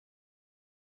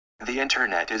The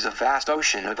internet is a vast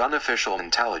ocean of unofficial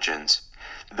intelligence.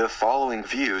 The following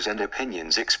views and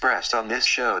opinions expressed on this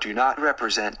show do not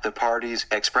represent the parties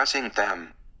expressing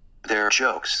them. They're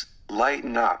jokes.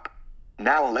 Lighten up.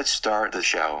 Now let's start the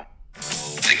show.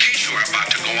 The case you are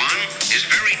about to go on is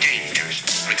very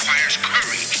dangerous, requires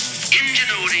courage,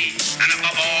 ingenuity, and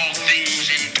above all things,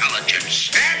 intelligence.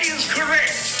 That is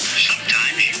correct.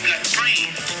 Sometimes you've got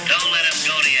brains. Don't let them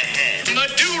go to your head.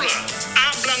 Medulla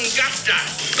oblongata.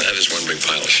 That is one big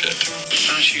pile of shit.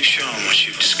 Why don't you show them what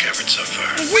you've discovered so far?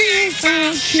 We ain't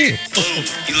found shit. Oh,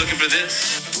 you looking for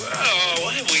this? Whoa,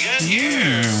 what have we got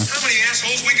here? How many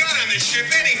assholes we got on this ship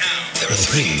anyhow? There are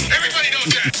three. Everybody know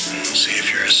that. See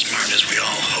if you're as smart as we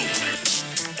all hope.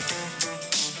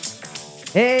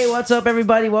 Hey, what's up,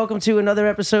 everybody? Welcome to another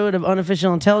episode of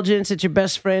Unofficial Intelligence. It's your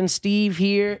best friend, Steve,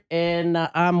 here, and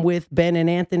I'm with Ben and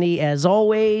Anthony, as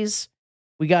always.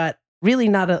 We got really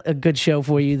not a good show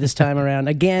for you this time around.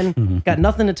 Again, got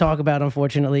nothing to talk about,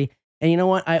 unfortunately. And you know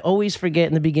what? I always forget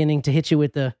in the beginning to hit you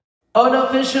with the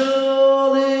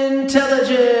Unofficial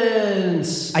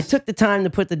Intelligence. I took the time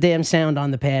to put the damn sound on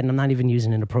the pad, and I'm not even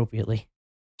using it appropriately.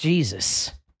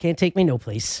 Jesus. Can't take me no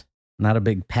place. Not a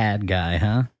big pad guy,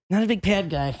 huh? Not a big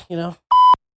pad guy, you know?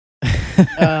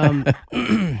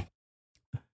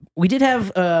 We did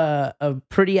have a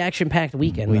pretty action-packed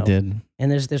weekend, We though. did.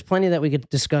 And there's plenty that we could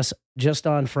discuss just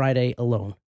on Friday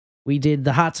alone. We did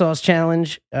the hot sauce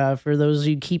challenge. For those of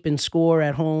you keeping score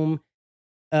at home,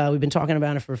 we've been talking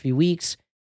about it for a few weeks.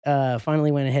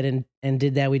 Finally went ahead and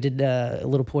did that. We did a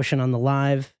little portion on the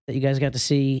live that you guys got to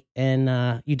see.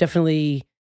 And you definitely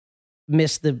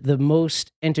missed the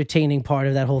most entertaining part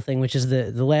of that whole thing, which is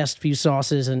the last few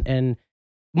sauces and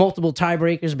multiple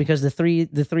tiebreakers, because the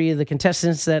three of the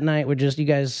contestants that night were just, you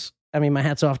guys, I mean, my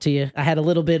hat's off to you. I had a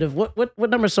little bit of what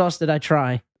number sauce did I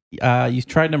try? You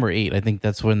tried number 8. I think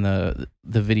that's when the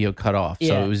video cut off. So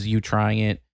Yeah. it was you trying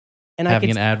it, And having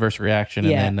I could, an adverse reaction,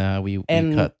 Yeah. and then we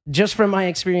and cut. just from my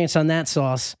experience on that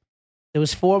sauce, there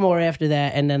was 4 more after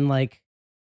that, and then like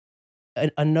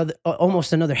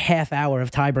almost another half hour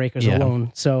of tiebreakers Yeah.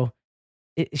 alone. So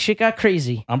shit got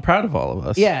crazy. I'm proud of all of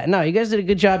us. Yeah, no, you guys did a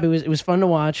good job. It was fun to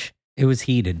watch. It was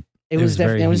heated. It was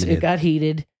very definitely heated. it got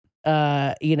heated.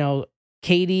 You know,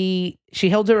 Katie, she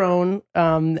held her own.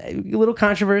 A little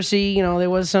controversy. You know, there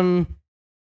was some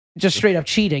just straight up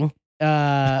cheating.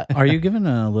 Are you giving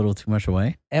a little too much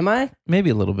away? Am I? Maybe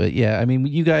a little bit. Yeah. I mean,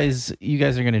 you guys are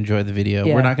going to enjoy the video.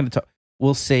 Yeah. We're not going to talk.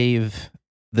 We'll save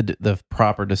the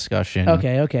proper discussion.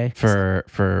 Okay.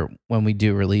 For when we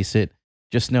do release it.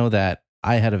 Just know that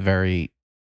I had a very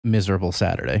miserable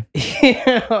Saturday.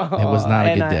 It was not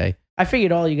a good day. I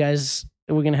figured all you guys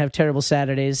were gonna have terrible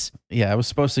Saturdays. Yeah, I was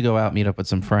supposed to go out, meet up with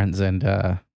some friends, and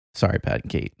sorry, Pat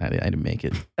and Kate, I didn't make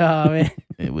it. Oh man.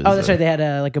 It was. Oh, that's right. They had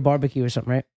like a barbecue or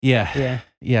something, right? Yeah,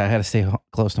 Yeah. I had to stay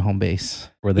close to home base.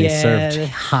 Where they Yeah, served they-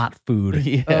 hot food.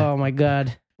 Yeah, Oh my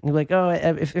god. You're like, oh,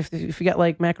 if you got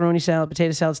like macaroni salad,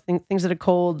 potato salads, things that are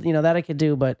cold, you know, that I could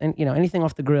do, but and you know, anything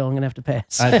off the grill, I'm gonna have to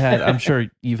pass. I'm sure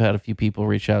you've had a few people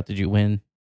reach out. Did you win?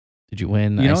 You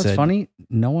know what's said, funny?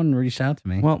 No one reached out to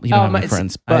me. Well, you don't have my- any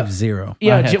friends, I have but 0.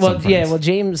 Yeah, I had some friends. Well,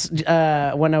 James,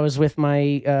 when I was with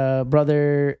my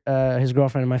brother, his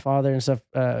girlfriend, and my father and stuff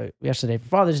yesterday for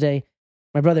Father's Day,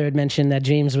 my brother had mentioned that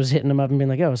James was hitting him up and being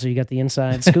like, "Oh, so you got the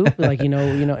inside scoop?" Like, you know.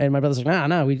 And my brother's like,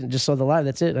 "No, we just saw the live.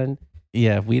 That's it." And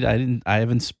yeah, I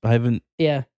haven't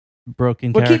yeah,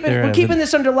 broken we're character. keeping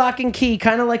this under lock and key,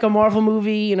 kind of like a Marvel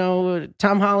movie. You know,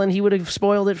 Tom Holland, he would have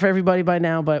spoiled it for everybody by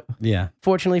now, but Yeah.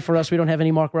 fortunately for us, we don't have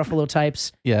any Mark Ruffalo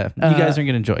types. Yeah, you guys are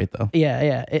gonna enjoy it though.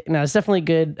 Yeah. No, it's definitely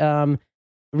good.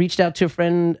 Reached out to a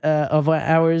friend of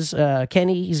ours,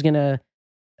 Kenny. He's gonna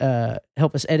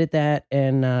help us edit that,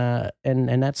 and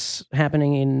that's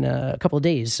happening in a couple of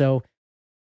days. So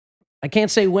I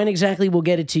can't say when exactly we'll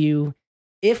get it to you.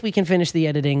 If we can finish the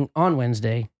editing on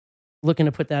Wednesday, looking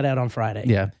to put that out on Friday.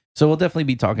 Yeah, so we'll definitely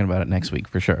be talking about it next week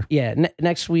for sure. Yeah.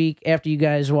 Next week after you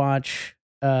guys watch,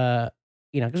 because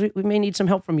we may need some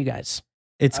help from you guys.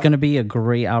 It's going to be a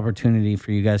great opportunity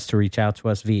for you guys to reach out to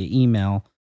us via email,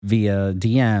 via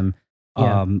DM,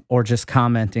 Yeah. or just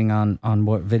commenting on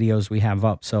what videos we have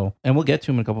up. So And we'll get to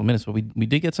them in a couple of minutes, but we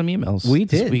did get some emails. We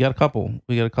did. We got a couple.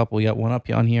 We got one up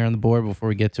on here on the board. Before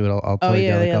we get to it, I'll tell Oh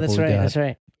you the yeah, couple that's we right. got. That's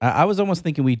right. I was almost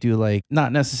thinking we'd do like,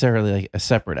 not necessarily like a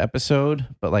separate episode,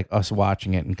 but like us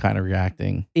watching it and kind of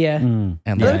reacting. Yeah. And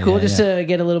That'd like, be cool, just to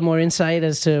get a little more insight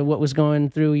as to what was going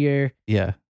through your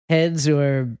yeah. heads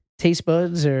or taste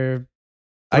buds or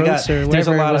There's or a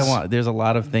whatever it lot was. there's a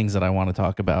lot of things that I want to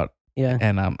talk about, Yeah.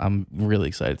 and I'm really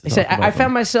excited to I talk said, about I them.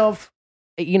 found myself,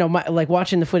 like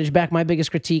watching the footage back, my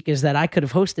biggest critique is that I could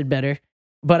have hosted better.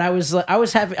 But I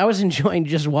was enjoying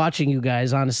just watching you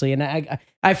guys, honestly, and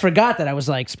I forgot that I was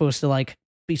like supposed to like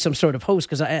be some sort of host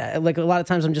because I like a lot of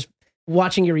times I'm just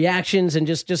watching your reactions and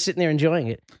just sitting there enjoying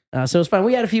it. So it was fun.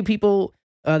 We had a few people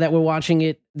that were watching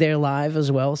it there live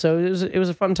as well, so it was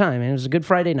a fun time, and it was a good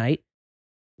Friday night.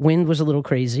 Wind was a little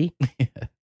crazy,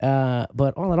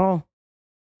 but all in all,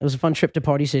 it was a fun trip to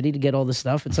Party City to get all this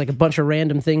stuff. It's like a bunch of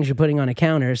random things you're putting on a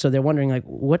counter, so they're wondering like,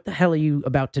 what the hell are you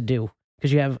about to do?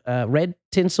 Because you have red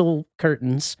tinsel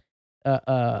curtains,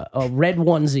 a red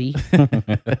onesie,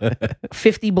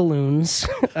 50 balloons,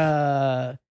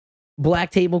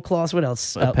 black tablecloths. What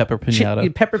else? Pepper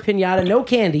pinata. Pepper pinata. No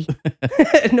candy.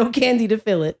 No candy to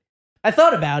fill it. I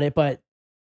thought about it, but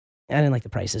I didn't like the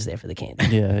prices there for the candy.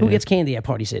 Yeah. Who gets candy at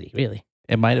Party City? Really?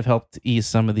 It might have helped ease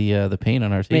some of the pain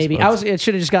on our taste Maybe buds. it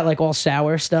should have just got like all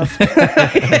sour stuff. Or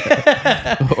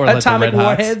like Atomic the Red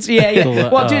Hots. Warheads. Yeah.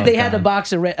 Well, dude, they had God. a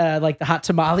box of like the hot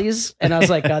tamales, and I was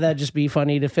like, oh, that'd just be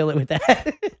funny to fill it with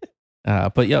that.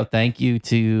 But thank you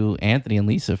to Anthony and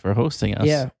Lisa for hosting us.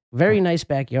 Yeah, very nice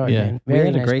backyard, Yeah. man. We Very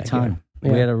had a nice great backyard. time.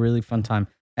 Yeah. We had a really fun time.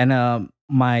 And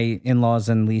my in-laws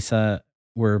and Lisa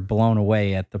were blown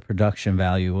away at the production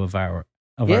value of our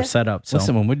setup. So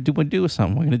Listen, when we do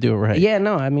something, we're gonna do it right. Yeah,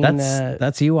 no, I mean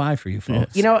that's UI for you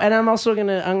folks. you know, and I'm also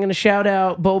gonna shout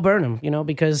out Bo Burnham, you know,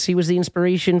 because he was the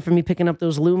inspiration for me picking up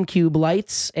those Lume Cube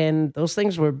lights, and those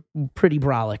things were pretty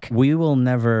brolic. We will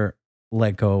never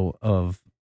let go of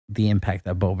the impact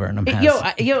that Bo Burnham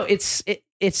has.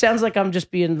 It sounds like I'm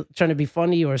just trying to be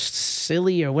funny or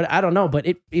silly or what, I don't know, but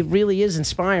it really is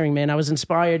inspiring, man. I was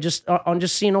inspired just on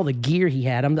just seeing all the gear he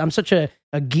had. I'm such a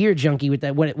gear junkie with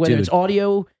that, whether Dude. it's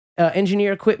audio,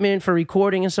 engineer equipment for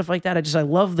recording and stuff like that. I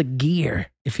love the gear.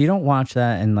 If you don't watch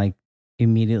that and like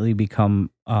immediately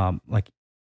become like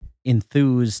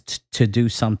enthused to do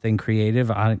something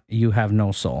creative, you have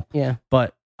no soul. Yeah.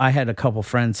 But I had a couple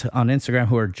friends on Instagram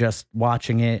who are just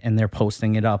watching it and they're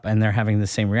posting it up and they're having the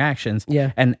same reactions.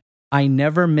 Yeah. And I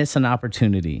never miss an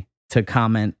opportunity to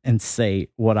comment and say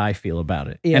what I feel about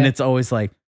it. Yeah. And it's always like,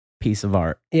 piece of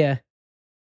art, Yeah.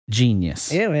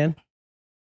 genius. Yeah, man.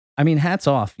 I mean, hats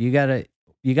off. You gotta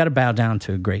bow down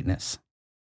to greatness.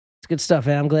 It's good stuff,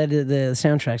 man. I'm glad that the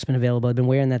soundtrack's been available. I've been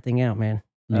wearing that thing out, man.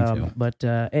 Me too. But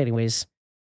anyways,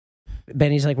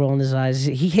 Benny's like rolling his eyes.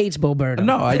 He hates Bo Burnham.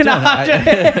 No, I don't.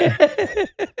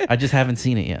 I just haven't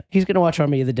seen it yet. He's gonna watch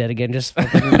Army of the Dead again. Just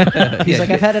he's like,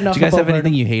 I've had enough. Do you guys of Bo have anything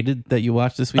Burnham. you hated that you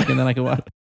watched this weekend that I could watch?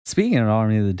 Speaking of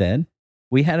Army of the Dead,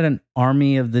 we had an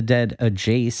Army of the Dead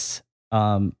Jace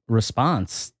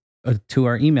response to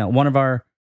our email. One of our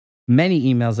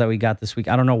many emails that we got this week.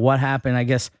 I don't know what happened. I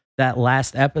guess that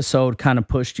last episode kind of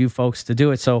pushed you folks to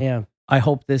do it. So Yeah. I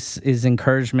hope this is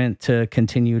encouragement to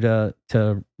continue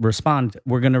to respond.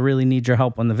 We're going to really need your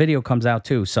help when the video comes out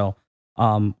too. So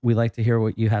we like to hear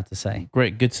what you have to say.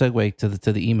 Great, good segue to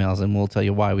the emails, and we'll tell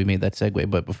you why we made that segue.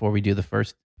 But before we do,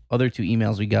 the other two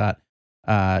emails we got,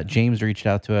 James reached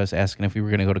out to us asking if we were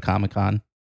going to go to Comic-Con.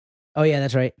 Oh yeah,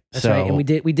 that's right. That's right. And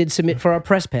we did submit for our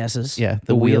press passes. Yeah,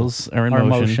 the wheels are in Our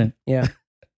motion. Yeah.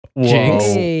 Jinx.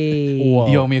 Hey. Whoa.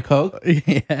 You owe me a Coke?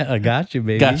 Yeah, I got you,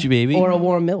 baby. Got you, baby. Or a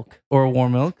warm milk. Or a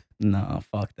warm milk? No,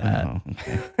 fuck that. Oh,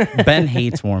 okay. Ben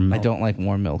hates warm I milk. don't like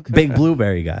warm milk. Big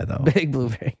blueberry guy though. Big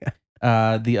blueberry.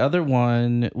 The other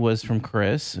one was from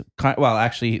Chris. Well,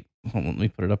 actually, hold on, let me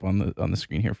put it up on the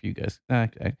screen here for you guys.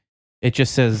 Okay. It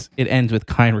just says it ends with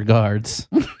kind regards.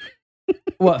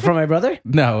 What, from my brother?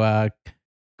 No,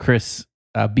 Chris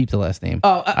beep the last name.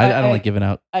 Oh, I don't like giving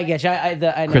out. I get you. I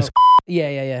know. Chris.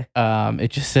 Yeah. It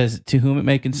just says, to whom it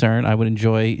may concern, I would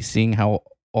enjoy seeing how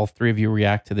all three of you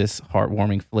react to this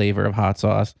heartwarming flavor of hot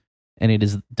sauce, and it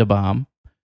is the bomb.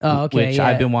 Oh, okay. Which yeah.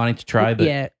 I've been wanting to try, but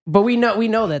yeah, but we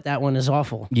know that one is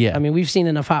awful. Yeah. I mean, we've seen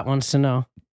enough hot ones to know.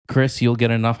 Chris, you'll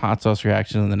get enough hot sauce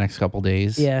reaction in the next couple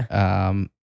days. Yeah.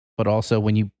 But also,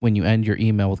 when you end your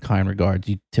email with kind regards,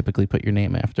 you typically put your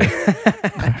name after.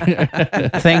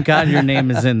 Thank God your name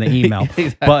is in the email.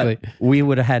 Exactly. But we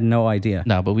would have had no idea.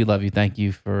 No, but we love you. Thank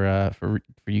you for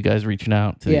you guys reaching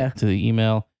out to the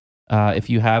email. If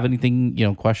you have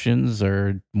anything, questions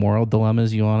or moral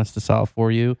dilemmas you want us to solve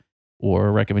for you,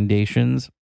 or recommendations,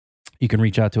 you can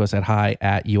reach out to us at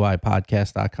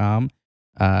hi@uipodcast.com.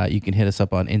 You can hit us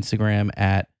up on Instagram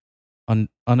at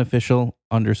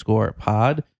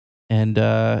unofficial_pod. And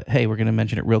hey, we're going to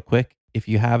mention it real quick. If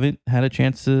you haven't had a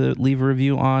chance to leave a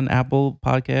review on Apple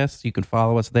Podcasts, you can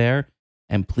follow us there.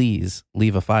 And please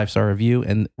leave a 5-star review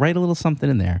and write a little something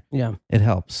in there. Yeah. It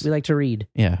helps. We like to read.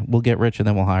 Yeah, we'll get rich and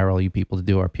then we'll hire all you people to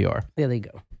do our PR. There they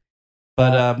go.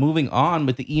 But moving on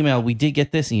with the email, we did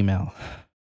get this email.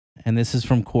 And this is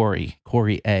from Corey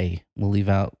A. We'll leave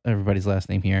out everybody's last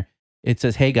name here. It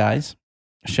says, "Hey guys,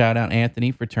 shout out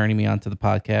Anthony for turning me onto the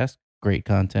podcast. Great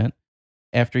content.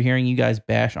 After hearing you guys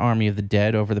bash Army of the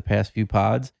Dead over the past few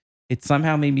pods, it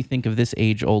somehow made me think of this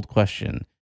age-old question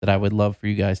that I would love for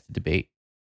you guys to debate.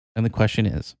 And the question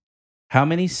is, how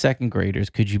many second graders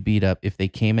could you beat up if they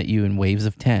came at you in waves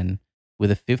of 10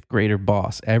 with a fifth grader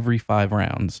boss every 5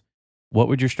 rounds? What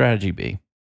would your strategy be?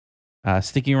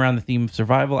 Sticking around the theme of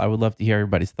survival, I would love to hear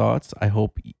everybody's thoughts. I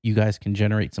hope you guys can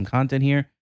generate some content here.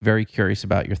 Very curious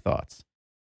about your thoughts."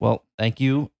 Well, thank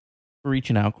you for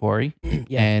reaching out, Corey.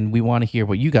 Yeah. And we want to hear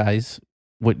what you guys,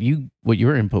 what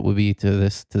your input would be to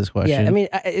this question. Yeah, I mean,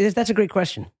 that's a great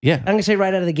question. Yeah. I'm going to say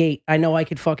right out of the gate, I know I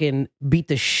could fucking beat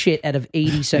the shit out of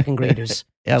 80 second graders.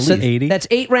 At So least 80? That's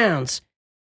 8 rounds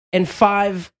and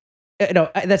 5,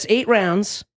 that's 8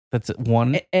 rounds that's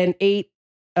one and 8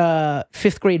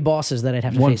 fifth grade bosses that I'd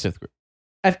have to one face. fifth grade.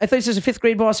 I thought this is a fifth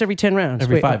grade boss every 10 rounds.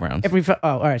 Every 5 rounds.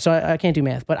 All right. So I can't do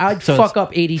math, but I'd So fuck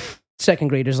up 80 second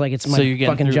graders like it's my So you're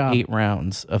getting fucking through job. 8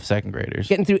 rounds of second graders.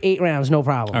 Getting through 8 rounds, no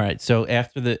problem. All right. So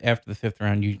after the 5th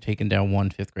round, you're taking down one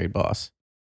fifth grade boss.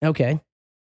 Okay.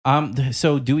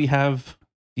 So do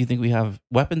you think we have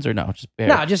weapons or no? Just bare,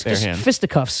 No, just bare hand.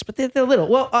 fisticuffs, but they're little.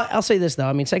 Well, I'll say this though.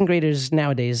 I mean, second graders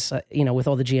nowadays, with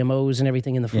all the GMOs and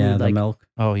everything in the food, Yeah, the like milk.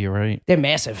 Oh, you're right. they're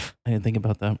massive. I didn't think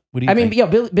about that. What do you I mean,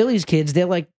 think? Billy's kids, they're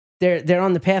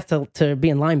on the path to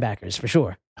being linebackers for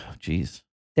sure. Oh, jeez.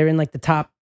 They're in like the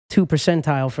top 2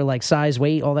 percentile for like size,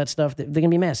 weight, all that stuff. They're gonna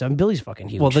be massive. I mean, Billy's fucking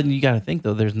huge. Well, then you got to think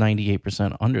though. There's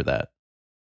 98% under that.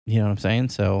 You know what I'm saying?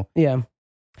 So yeah.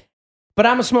 But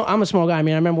I'm a small guy. I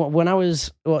mean, I remember when I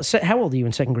was how old are you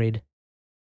in second grade?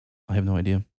 I have no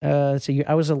idea. So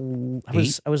I was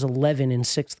 11 in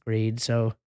 6th grade.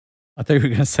 So I thought you were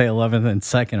going to say 11th and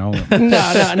 2nd.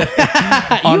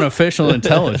 Oh, no. unofficial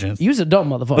intelligence. You's a dumb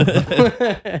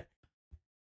motherfucker.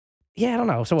 Yeah, I don't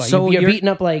know. So what? So you're you're- beating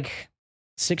up like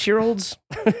 6-year-olds?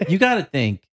 You got to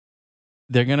think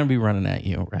they're gonna be running at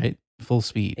you, right? Full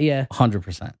speed. Yeah.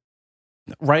 100%.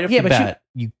 Right off Yeah, the but bat,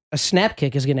 you A snap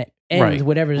kick is gonna end Right,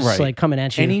 whatever's right. like coming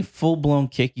at you. any full blown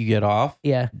kick you get off,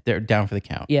 Yeah. they're down for the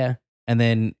count. Yeah. And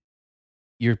then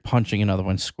you're punching another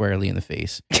one squarely in the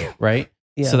face, right?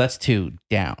 Yeah. So that's 2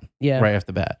 down Yeah. right off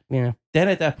the bat. Yeah. Then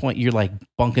at that point, you're like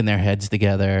bunking their heads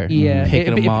together, Yeah.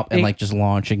 picking them up, and it- like just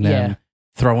launching them, Yeah.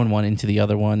 throwing one into the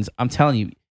other ones. I'm telling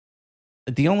you,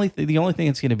 the only thing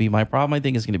that's going to be my problem, I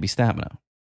think, is going to be stamina,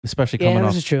 especially Yeah, coming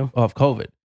this is true. off COVID.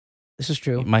 This is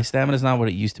true. My stamina is not what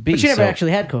it used to be. But you never so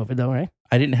actually had COVID though, right?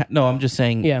 I didn't. No, I'm just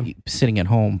saying. Yeah. Sitting at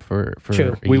home for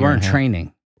True. a We year weren't and a half.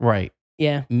 training. Right.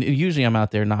 Yeah. Usually, I'm out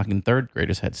there knocking 3rd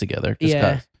graders' heads together. Just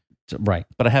Yeah. 'cause. Right.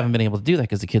 But I haven't been able to do that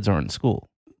because the kids aren't in school.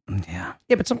 Yeah.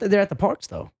 Yeah, but they're at the parks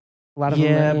though. A lot of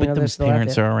Yeah, them, but they're the still out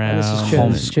parents there. are around. This is true.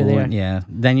 This is true. They are. Homeschooling. Yeah.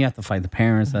 Then you have to fight the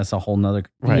parents. That's a whole nother.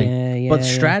 Right. Yeah, yeah, But yeah.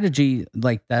 strategy,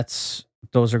 like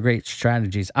those are great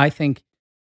strategies. I think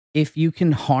if you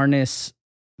can harness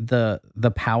the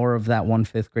power of that one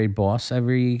 5th grade boss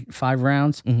every 5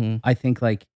 rounds, Mm-hmm. I think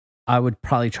like I would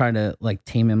probably try to like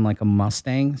tame him like a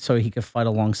Mustang so he could fight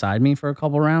alongside me for a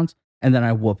couple rounds, and then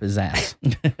I whoop his ass.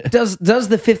 Does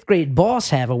the 5th grade boss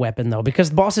have a weapon though?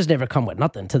 Because bosses never come with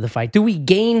nothing to the fight. Do we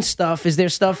gain stuff? Is there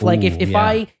stuff like Ooh,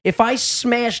 yeah. if I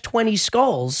smash 20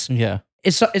 skulls, Yeah.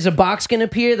 is a box gonna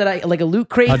appear that I like a loot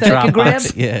crate A that I could drop grab?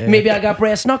 box, yeah. Maybe I got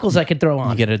brass knuckles I could throw You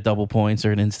on. get a double points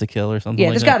or an insta kill or something. Yeah,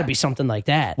 like there's that. got to be something like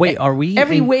that. Wait, are we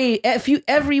every in- wave?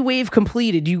 Every wave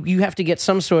completed, you have to get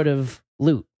some sort of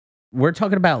loot. We're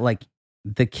talking about like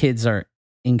the kids are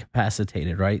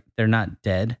incapacitated, right? They're not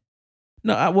dead.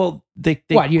 No, well, they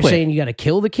What you're quit. saying? You got to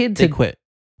kill the kid They to quit.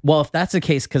 Well, if that's the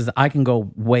case, because I can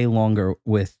go way longer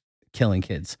with killing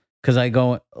kids. Because I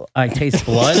taste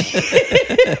blood.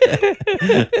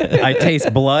 I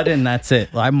taste blood, and that's it.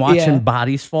 I'm watching Yeah.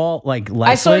 bodies fall like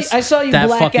I saw lifeless. you that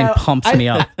black fucking out. pumps me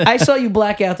up. I saw you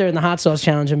black out there in the hot sauce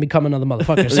challenge and become another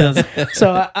motherfucker.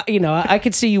 So I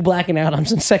could see you blacking out on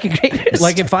some second graders.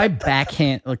 Like if I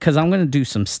backhand, because I'm gonna do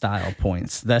some style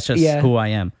points. That's just Yeah. who I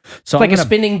am. So like I'm a gonna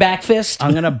spinning back fist.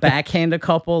 I'm gonna backhand a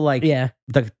couple, like Yeah.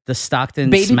 the Stockton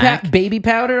baby smack. baby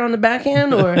powder on the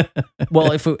backhand, or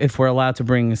Well, if we're allowed to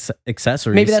bring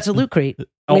accessories, maybe that's a loot crate.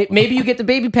 Oh. Maybe you get the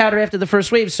baby powder after the first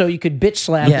wave, so you could bitch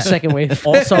slap Yeah. the second wave.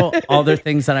 Also, other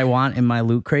things that I want in my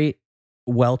loot crate: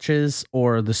 Welch's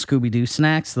or the Scooby Doo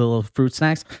snacks, the little fruit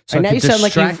snacks. So now I you can sound like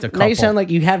distract a couple. now you sound like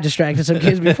you have distracted some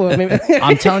kids before. Maybe.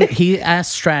 I'm telling you, he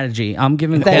asked strategy. I'm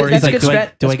giving That- Corey that's He's like,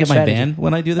 good do I that's get good my strategy. van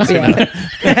when I do this?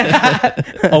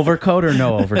 Yeah. overcoat or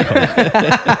no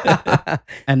overcoat.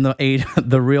 And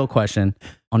the real question: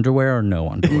 underwear or no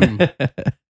underwear?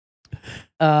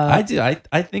 I do.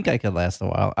 I think I could last a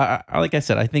while. I like I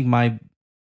said, I think my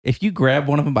if you grab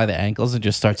one of them by the ankles and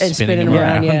just start And spinning spinning them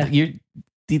around, around, yeah.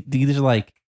 these are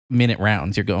like minute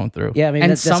rounds you're going through. Yeah, I mean,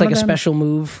 And that's some like of a them- special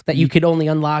move that you could only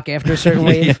unlock after a certain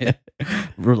wave.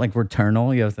 Like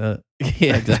Returnal, you have to.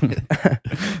 Yeah, exactly.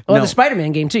 Well, No. the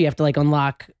Spider-Man game too, you have to like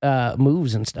unlock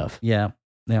moves and stuff. Yeah,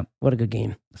 What a good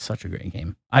game. such a great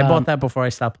game. I bought that before I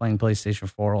stopped playing PlayStation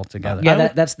 4 altogether. Yeah,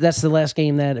 that's the last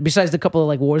game that, besides the couple of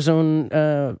like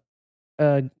Warzone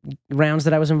rounds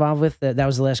that I was involved with, that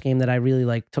was the last game that I really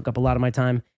like took up a lot of my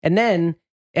time. And then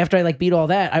after I like beat all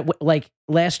that, I like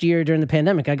last year during the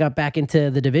pandemic, I got back into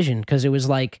The Division because it was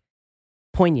like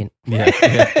poignant. Yeah.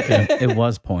 It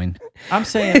was point. I'm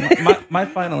saying my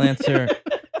final answer.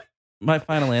 My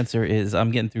final answer is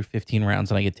I'm getting through 15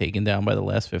 rounds and I get taken down by the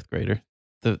last fifth grader.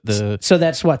 The So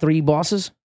that's what, 3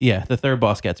 bosses? yeah, the third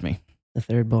boss gets me. The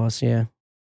third boss, yeah.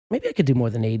 Maybe I could do more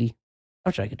than 80.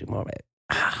 I'm sure I could do more.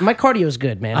 My cardio is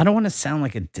good, man. I don't want to sound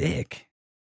like a dick.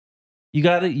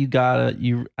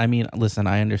 I mean, listen,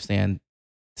 I understand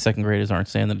second graders aren't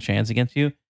standing a chance against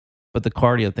you, but the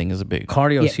cardio thing is a big.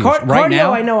 Cardio is huge. Cardio Right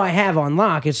now, I know I have on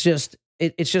lock. It's just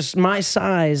my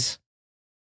size.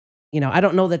 You know, I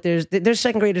don't know that there's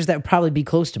second graders that would probably be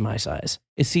close to my size.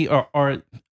 See,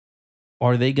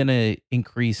 are they going to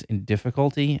increase in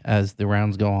difficulty as the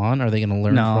rounds go on? Are they going to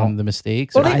learn No. from the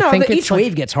mistakes? Well, Or- I no, think it's each like-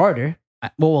 wave gets harder.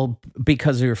 well,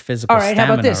 because of your physical All right, stamina,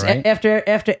 how about this? right?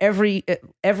 After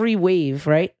every wave,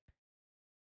 right?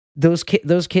 Those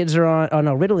kids are on.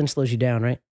 No, Ritalin slows you down,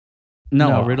 right?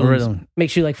 No, No, Ritalin.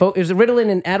 Makes you like. Is it Ritalin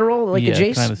and Adderall like yeah, a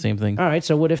Jace? kind of the same thing. All right,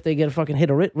 so what if they get a fucking hit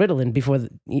of Ritalin before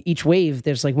each wave?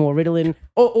 There's like more Ritalin,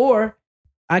 or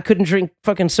I couldn't drink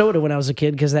fucking soda when I was a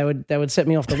kid because that would set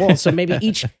me off the wall. So maybe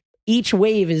each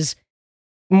wave is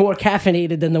more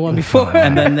caffeinated than the one before.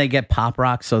 and then they get pop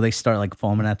rocks, so they start like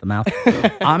foaming at the mouth.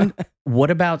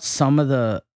 What about some of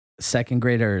the second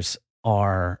graders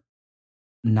are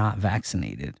not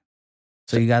vaccinated?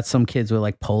 So you got some kids with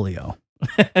like polio.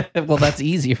 Well, that's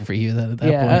easier for you then at that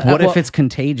Yeah, point. What well- if it's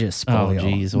contagious Oh, polio?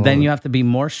 geez, well, then you have to be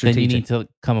more Then strategic. you need to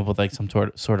come up with like some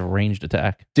sort of ranged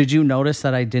attack. Did you notice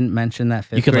that I didn't mention that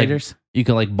fifth You could graders? you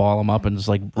can like ball them up and just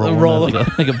like roll, Roll them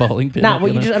like a bowling pin. Nah, up,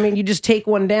 well, you know? you just take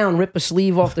one down, rip a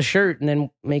sleeve off the shirt, and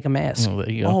then make a mask. Oh,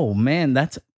 there you go. Oh man,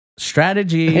 that's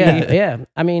strategy. Yeah, yeah.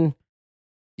 I mean,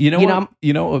 You know You what? know,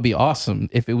 You know what would be awesome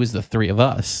if it was the three of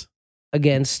us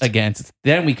against. against.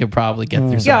 Then we could probably get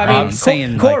through some Yeah, I mean, rounds.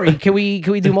 saying, like- Corey, can we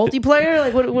do multiplayer?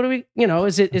 Like, what do we? You know,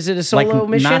 is it a solo like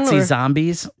mission? Nazi or?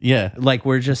 zombies. Yeah, Like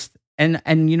we're just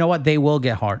and you know what? They will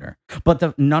get harder.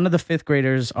 But none of the fifth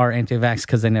graders are anti-vax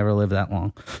because they never live that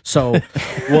long. So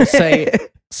we'll say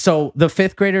so the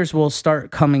fifth graders will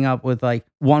start coming up with like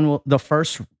the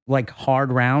first like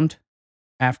hard round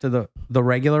after the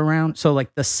regular round. So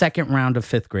like the second round of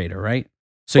fifth grader, right?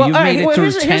 So Well, you've all right, made it well, through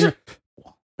here's 10.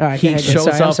 All right, He go ahead. shows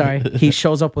I'm up. sorry. He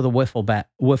shows up with a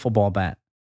wiffle ball bat.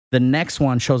 The next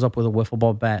one shows up with a wiffle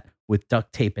ball bat with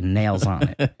duct tape and nails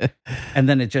on it, and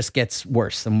then it just gets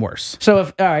worse and worse. So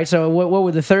what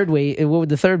would the third what would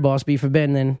the third boss be for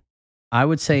Ben then? I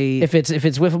would say If it's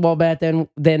wiffle ball bat, then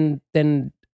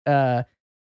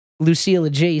Lucille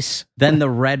Jace. then the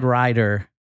Red Rider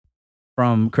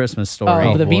from Christmas Story.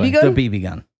 Oh, the boy. BB gun. The BB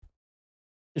gun.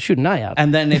 Shoot an eye out.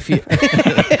 And then if you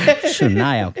shoot an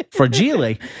eye out for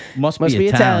Gile, must be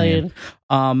Italian.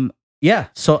 Yeah.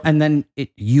 So and then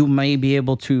you may be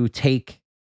able to take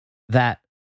that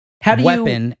How do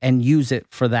weapon and use it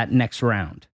for that next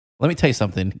round let me tell you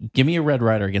something. Give me a Red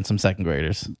Rider against some second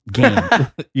graders. game.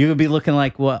 You would be looking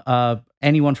like what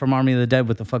anyone from Army of the Dead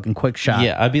with a fucking quick shot.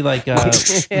 Yeah, I'd be like Woody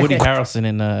Harrelson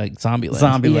in Zombieland.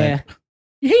 Zombie Yeah.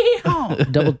 leg.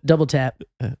 Yeehaw. double tap?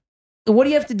 What do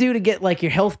you have to do to get like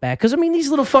your health back? Because I mean, these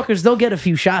little fuckers, they'll get a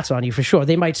few shots on you for sure.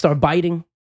 They might start biting.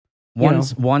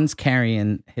 One's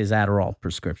carrying his Adderall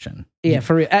prescription. Yeah,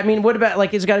 for real. I mean, what about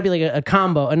like it's got to be like a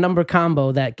combo, a number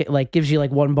combo that like gives you like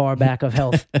 1 bar back of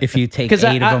health. If you take 8 Because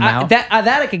of them out. that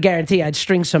I could guarantee I'd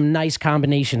string some nice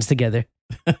combinations together.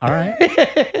 All right.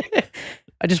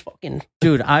 I just fucking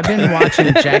Dude, I've been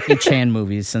watching Jackie Chan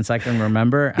movies since I can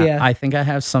remember. Yeah. I think I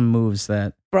have some moves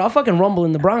that. bro, I'll fucking rumble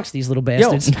in the Bronx. These little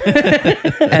bastards.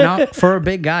 And for a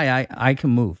big guy, I can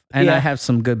move. And Yeah. I have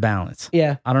some good balance.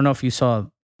 Yeah. I don't know if you saw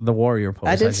the warrior pose.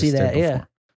 I did just see that,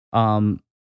 before.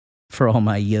 For all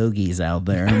my yogis out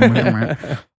there.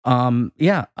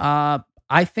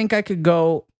 I think I could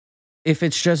go, if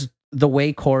it's just the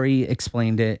way Corey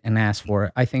explained it and asked for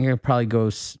it, I think it probably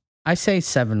goes, I say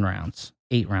 7 rounds,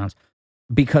 8 rounds,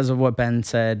 because of what Ben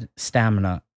said,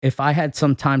 stamina. If I had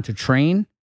some time to train,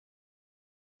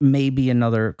 maybe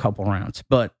another couple rounds,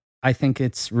 but I think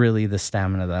it's really the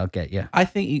stamina that'll get you. I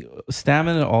think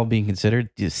stamina all being considered,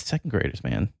 second graders,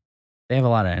 man. They have a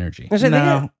lot of energy. I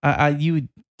said, you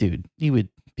would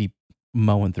be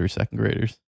mowing through second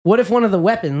graders. what if one of the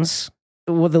weapons,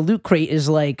 well, the loot crate is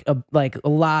like a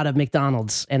lot of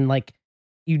McDonald's, and like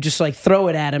you just like throw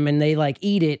it at them and they like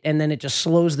eat it, and then it just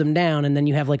slows them down, and then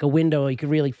you have like a window you could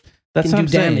really That's can what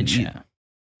do I'm saying. damage. Yeah.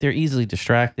 They're easily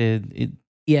distracted.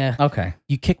 Yeah. Okay.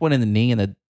 You kick one in the knee and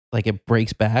it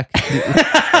breaks back.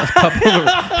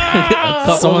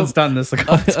 Someone's done this. A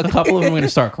couple of them are going to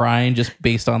start crying just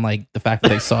based on like the fact that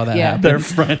they saw that happen. They're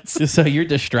friends. So you're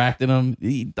distracting them.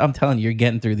 I'm telling you, you're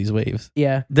getting through these waves.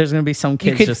 Yeah. There's going to be some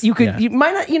kids You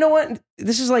might not, you know what?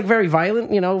 This is like very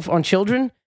violent, on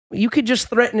children. You could just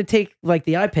threaten to take like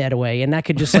the iPad away, and that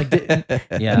could just like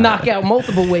knock out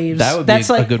multiple waves. That would be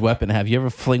a good weapon to have. You ever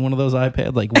fling one of those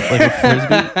iPads like a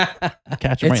frisbee?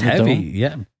 Catch them It's right in heavy. the dome?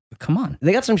 Yeah. Come on.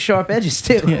 They got some sharp edges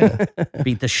too. Yeah.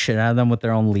 Beat the shit out of them with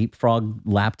their own Leapfrog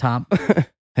laptop.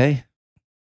 Hey,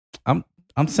 I'm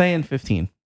saying 15.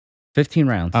 15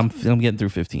 rounds. I'm getting through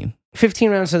 15. 15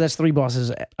 rounds, so that's 3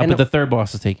 bosses. But the third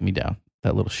boss is taking me down.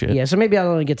 That little shit. Yeah, so maybe I'll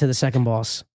only get to the second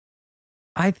boss.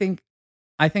 I think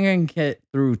I can get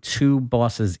through 2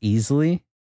 bosses easily.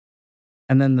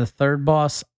 And then the third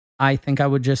boss, I think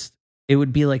it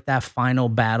would be like that final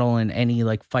battle in any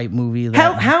like fight movie.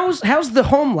 How's the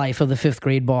home life of the 5th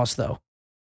grade boss though?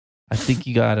 I think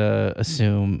you gotta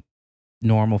assume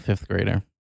normal 5th grader.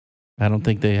 I don't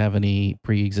think they have any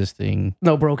pre-existing.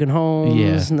 No broken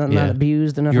homes, not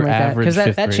abused, and nothing Your like that. average Because that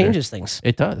 5th grader. changes things.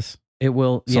 It does. It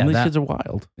will. Some of these kids are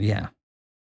wild. Yeah.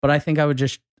 But I think I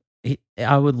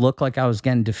would look like I was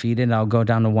getting defeated. I'll go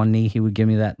down to one knee. He would give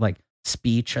me that like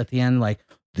speech at the end, like,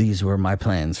 these were my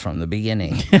plans from the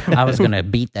beginning. I was going to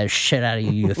beat the shit out of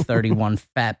you, you 31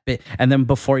 fat bit. And then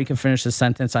before he can finish the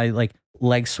sentence, I like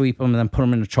leg sweep him and then put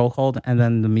him in a chokehold. And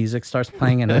then the music starts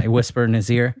playing and I whisper in his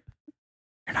ear,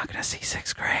 you're not going to see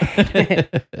 6th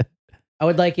grade. I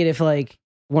would like it if like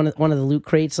one of the loot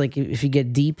crates, like if you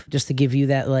get deep, just to give you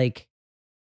that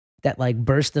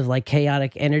burst of like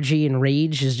chaotic energy and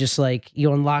rage, is just like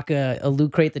you unlock a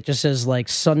loot crate that just says like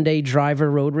Sunday driver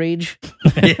road rage.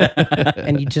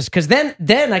 And you just, because then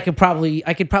I could probably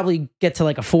get to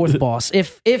like a 4th boss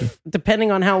if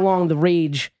depending on how long the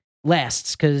rage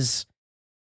lasts. Because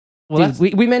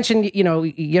we mentioned,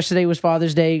 yesterday was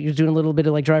Father's Day. You're doing a little bit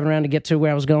of like driving around to get to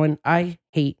where I was going. I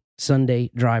hate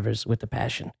Sunday drivers with a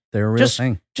passion. They're a real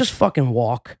thing. Just fucking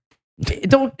walk.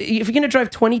 Don't, if you're gonna drive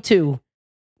 22,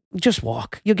 just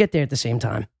walk. You'll get there at the same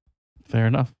time. Fair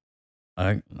enough.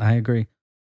 I agree.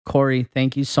 Corey,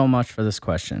 thank you so much for this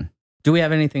question. Do we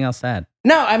have anything else to add?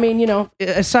 No, I mean,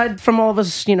 aside from all of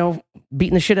us,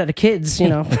 beating the shit out of kids,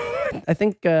 I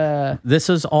think this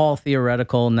is all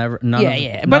theoretical. None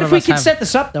But if we could set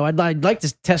this up, though, I'd like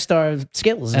to test our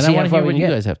skills. And I want to hear what you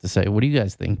guys have to say. What do you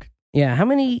guys think? Yeah, how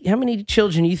many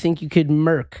children you think you could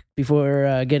murk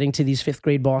before getting to these 5th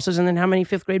grade bosses, and then how many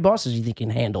 5th grade bosses you think you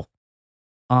can handle?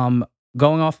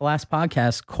 Going off the last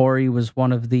podcast, Corey was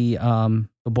one of the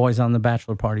boys on the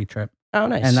bachelor party trip. Oh,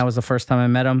 nice! And that was the first time I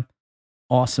met him.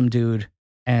 Awesome dude.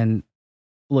 And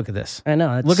look at this. I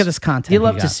know. Look at this content. You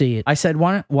love to see it. I said,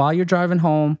 while you're driving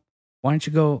home, why don't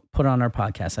you go put on our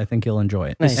podcast? I think you'll enjoy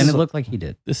it. Nice. And it looked like he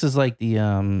did. This is like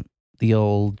the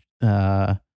old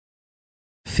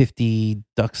 50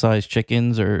 duck-sized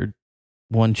chickens or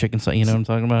one chicken size. You know what I'm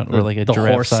talking about? Or like a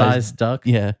giraffe horse-sized duck.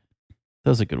 Yeah,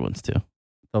 those are good ones too.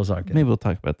 Those are good. Maybe we'll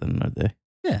talk about that another day.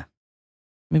 Yeah.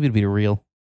 Maybe it'll be real.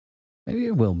 Maybe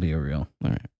it will be a real. All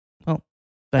right. Well,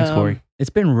 thanks, Corey. It's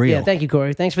been real. Yeah, thank you,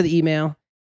 Corey. Thanks for the email.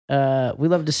 We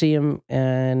love to see him.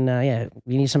 And if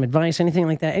you need some advice, anything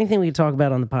like that, anything we can talk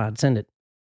about on the pod, send it.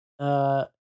 Light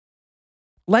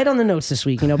on the notes this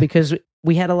week, because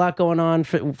we had a lot going on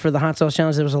for the Hot Sauce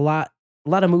Challenge. There was a lot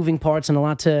of moving parts and a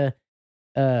lot to,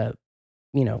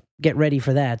 get ready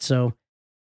for that. So,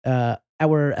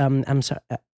 I'm sorry.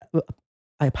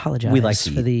 I apologize. We like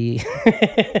for the.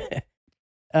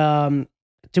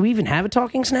 Do we even have a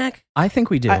talking snack? I think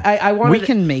we do. We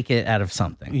can make it out of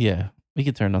something. Yeah, we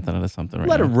could turn nothing out of something. Right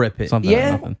Let now. it rip it. Something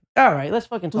out of nothing. All right, let's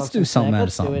fucking talk. Let's do something out of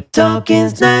Let's do something. it. Talking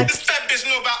snacks. This fat bitch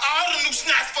know about all the new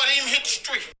snacks for them hit the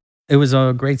street. It was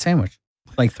a great sandwich,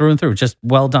 like through and through. Just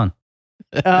well done.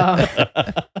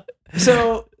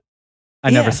 So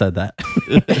I never said that.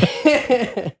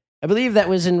 I believe that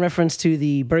was in reference to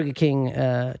the Burger King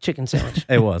chicken sandwich.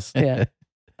 It was. Yeah.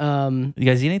 You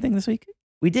guys eat anything this week?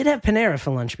 We did have Panera for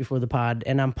lunch before the pod,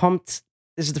 and I'm pumped.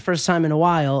 This is the first time in a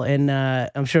while, and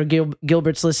I'm sure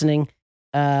Gilbert's listening.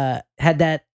 Had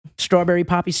that strawberry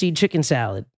poppy seed chicken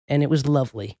salad, and it was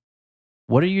lovely.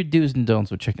 What are your do's and don'ts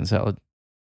with chicken salad?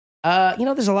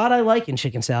 There's a lot I like in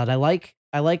chicken salad. I like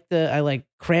I like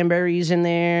cranberries in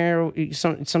there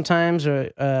sometimes,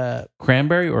 or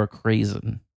Cranberry or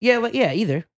craisin? yeah,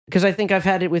 either. Because I think I've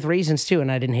had it with raisins too,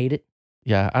 and I didn't hate it.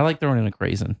 Yeah, I like throwing in a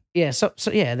craisin. Yeah, so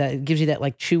yeah, that gives you that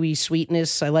like chewy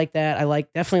sweetness. I like that.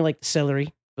 Definitely like the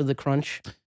celery for the crunch.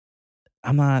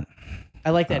 I'm not.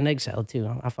 I like that in egg salad too.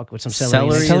 I'll fuck with some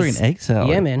celery. Celery and egg salad.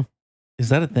 Yeah, man. Is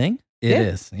that a thing? It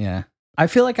is. Yeah. I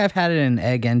feel like I've had it in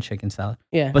egg and chicken salad.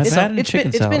 Yeah, but it's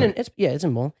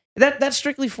in bowl. That's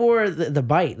strictly for the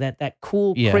bite. That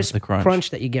cool crisp the crunch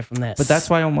that you get from that. But that's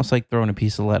why I almost like throwing a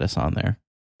piece of lettuce on there.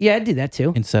 Yeah, I'd do that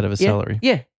too instead of a celery.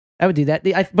 Yeah, I would do that.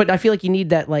 But I feel like you need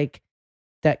that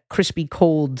that crispy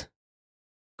cold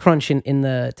crunch in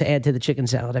the to add to the chicken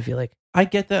salad. I feel like I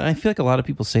get that. I feel like a lot of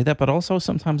people say that, but also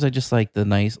sometimes I just like a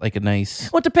nice.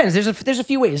 Well, it depends. There's a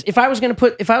few ways. If I was gonna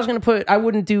put, I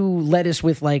wouldn't do lettuce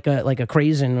with like a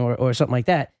craisin or something like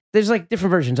that. There's like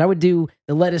different versions. I would do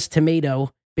the lettuce,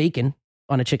 tomato, bacon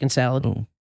on a chicken salad. Ooh.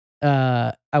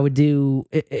 I would do,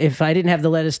 if I didn't have the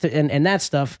lettuce and that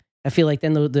stuff, I feel like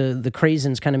then the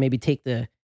craisins kind of maybe take the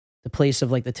place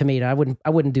of like the tomato. I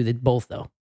wouldn't do both though.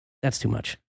 That's too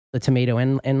much. The tomato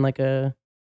and like a.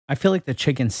 I feel like the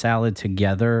chicken salad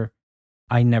together,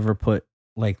 I never put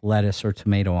like lettuce or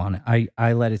tomato on it.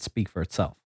 I let it speak for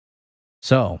itself.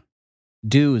 So,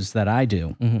 do's that I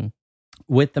do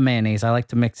with the mayonnaise, I like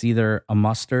to mix either a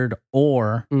mustard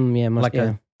or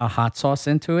a hot sauce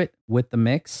into it with the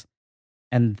mix.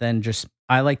 And then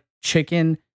I like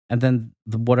chicken and then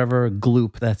whatever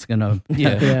gloop that's going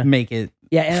to make it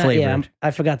flavored.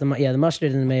 I forgot the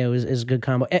mustard and the mayo is a good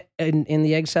combo. In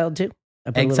the egg salad too? I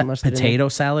put a little mustard potato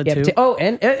salad too?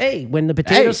 And hey, when the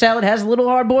potato salad has a little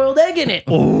hard-boiled egg in it.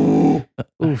 Ooh.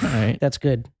 Oof, right. That's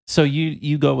good. So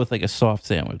you go with like a soft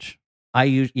sandwich. I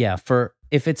use, for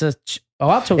if it's a...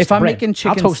 I'll toast if the I'm bread. making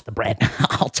chicken... I'll toast the bread.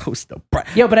 I'll toast the bread.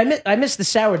 Yeah, but I miss the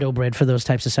sourdough bread for those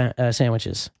types of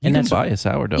sandwiches. You can buy a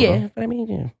sourdough. Yeah, but I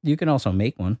mean... You can also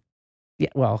make one. Yeah,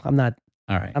 well, I'm not...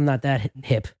 All right. I'm not that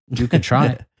hip. You could try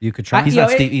it. You could try it.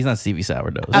 He's not Stevie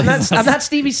Sourdough. I'm not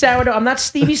Stevie Sourdough. I'm not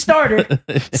Stevie Starter.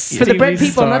 For the bread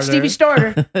people, I'm not Stevie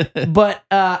Starter. But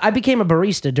I became a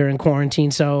barista during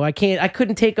quarantine, so I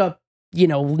couldn't take up,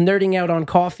 nerding out on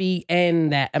coffee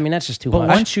and that. I mean, that's just too much.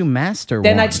 But once you master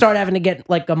then one, I'd start having to get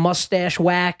like a mustache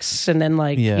wax and then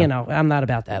I'm not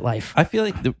about that life. I feel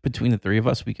like between the three of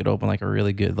us, we could open like a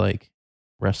really good like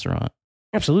restaurant.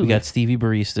 Absolutely. We got Stevie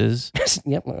Baristas.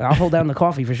 Yep, I'll hold down the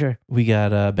coffee for sure. We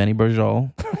got Benny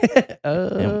Burjol.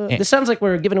 This sounds like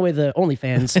we're giving away the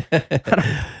OnlyFans.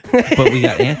 But we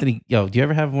got Anthony. Yo, do you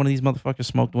ever have one of these motherfuckers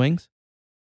smoked wings?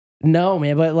 No,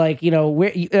 man. But like,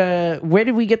 where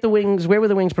did we get the wings? Where were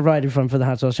the wings provided from for the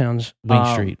Hot Sauce Challenge? Wing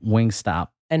Street. Wingstop.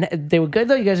 And they were good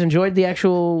though. You guys enjoyed the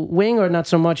actual wing, or not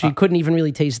so much? You couldn't even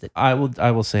really taste it. I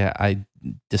will say I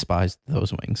despised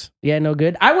those wings. Yeah, no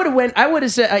good. I would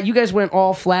have said you guys went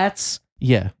all flats.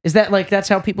 Yeah. Is that like that's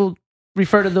how people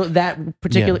refer to that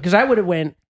particular? Because I would have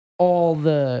went all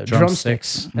the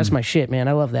drumsticks. That's my shit, man.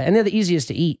 I love that, and they're the easiest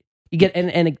to eat. You get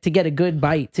and to get a good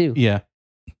bite too. Yeah.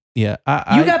 Yeah,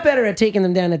 you got better at taking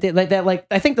them down at like that. Like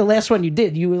I think the last one you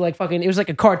did, you were like fucking. It was like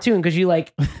a cartoon because you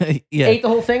like ate the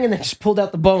whole thing and then just pulled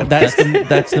out the bone. That's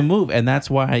the move, and that's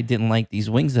why I didn't like these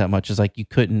wings that much. Is like you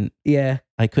couldn't. Yeah,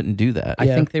 I couldn't do that. I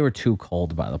think they were too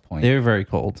cold by the point. They were very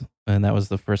cold, and that was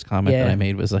the first comment that I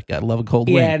made. Was like I love a cold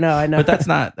wing. Yeah, no, I know. But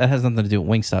that has nothing to do with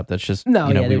Wingstop. That's just we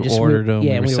ordered them,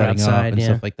 we were setting outside, up and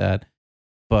stuff like that.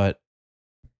 But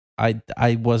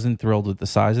I wasn't thrilled with the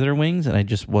size of their wings, and I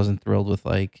just wasn't thrilled with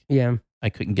like I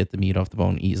couldn't get the meat off the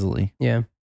bone easily. Yeah.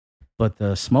 But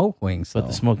the smoked wings,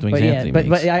 the smoked wings, Anthony makes.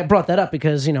 But I brought that up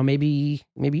because maybe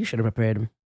you should have prepared them.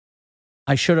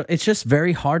 I should have. It's just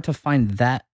very hard to find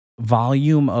that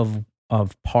volume of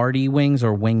party wings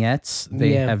or wingettes.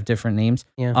 They have different names.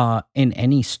 Yeah. In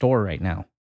any store right now,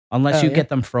 unless you get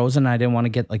them frozen. I didn't want to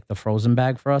get like the frozen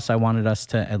bag for us. I wanted us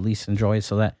to at least enjoy it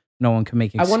so that no one can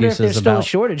make excuses. I wonder if there's still a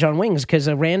shortage on wings because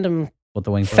a random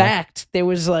fact there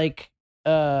was like.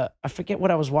 I forget what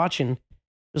I was watching.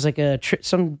 It was like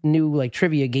some new like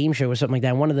trivia game show or something like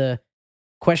that. One of the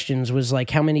questions was like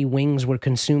how many wings were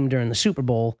consumed during the Super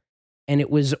Bowl, and it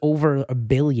was over 1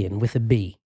 billion with a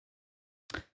B.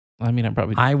 I mean,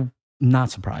 I'm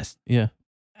not surprised. Yeah,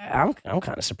 I'm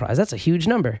kind of surprised. That's a huge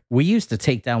number. We used to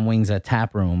take down wings at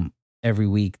Tap Room every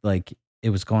week. Like it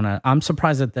was going on. I'm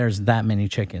surprised that there's that many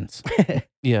chickens.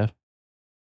 Yeah.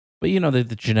 But they're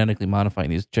genetically modifying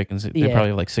these chickens. They probably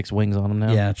have like 6 wings on them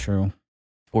now. Yeah, true.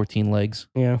 14 legs.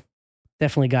 Yeah.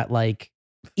 Definitely got like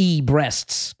E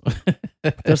breasts.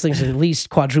 Those things are at least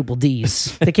quadruple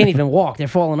Ds. They can't even walk. They're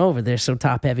falling over. They're so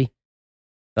top heavy.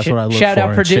 That's what I look shout for out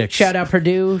in Purdue. chicks. Shout out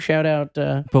Purdue. Shout out.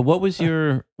 But what was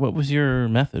your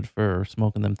method for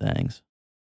smoking them things?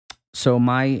 So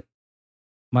my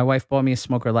wife bought me a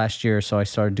smoker last year, so I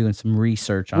started doing some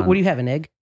research on. What do you have? An egg?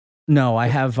 No, I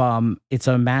have it's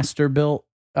a Masterbuilt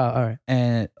Oh, all right.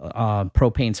 and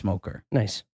propane smoker.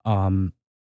 Nice.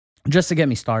 Just to get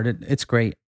me started. It's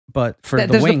great. But for the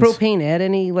does wings, the propane add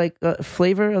any like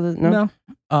flavor? No.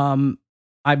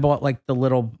 I bought like the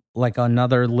little, like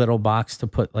another little box to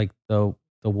put like the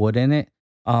wood in it.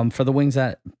 For the wings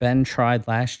that Ben tried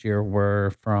last year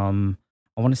were from,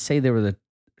 I want to say they were the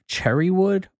cherry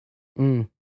wood. Mm.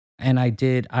 And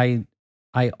I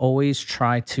always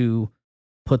try to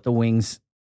put the wings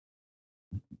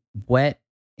wet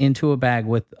into a bag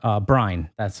with brine.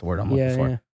 That's the word I'm looking for.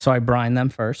 Yeah. So I brine them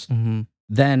first. Mm-hmm.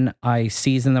 Then I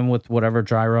season them with whatever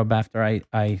dry rub after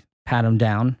I pat them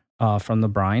down from the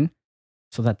brine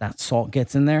so that salt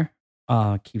gets in there,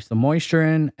 keeps the moisture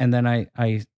in. And then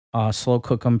I slow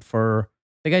cook them for,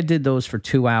 I think I did those for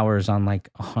 2 hours on like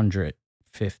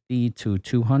 150 to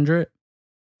 200,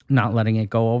 not letting it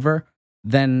go over.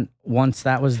 Then once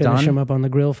that was Finish done, them up on the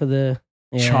grill for the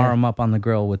char them up on the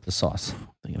grill with the sauce.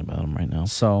 Thinking about them right now.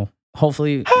 So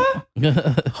hopefully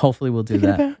we'll do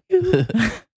that.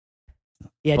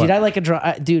 Yeah, But- dude, I like a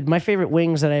dry. Dude, my favorite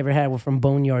wings that I ever had were from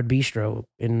Boneyard Bistro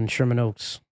in Sherman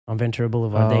Oaks on Ventura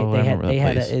Boulevard. Oh, I remember that they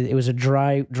had place. it was a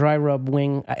dry rub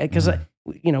wing because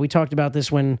we talked about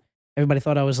this when everybody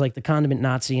thought I was like the condiment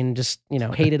Nazi and just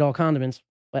hated all condiments.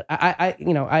 But I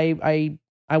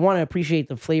want to appreciate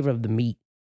the flavor of the meat.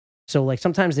 So like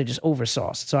sometimes they're just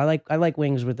oversauced. So I like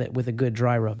wings with a good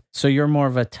dry rub. So you're more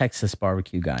of a Texas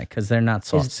barbecue guy because they're not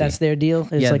saucy. That's their deal.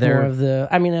 It's Yeah, like they're- more of the.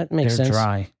 I mean that makes they're sense.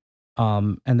 dry.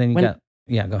 And then you When- got,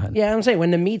 yeah, go ahead. Yeah, I'm saying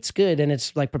when the meat's good and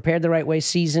it's like prepared the right way,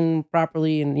 seasoned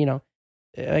properly, and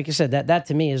like I said, that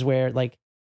to me is where like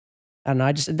I don't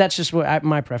know. That's just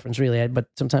my preference really. But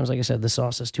sometimes, like I said, the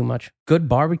sauce is too much. Good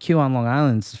barbecue on Long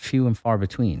Island is few and far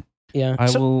between. Yeah,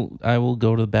 I will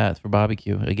go to the bat for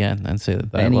barbecue again and say that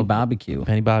I Any love barbecue.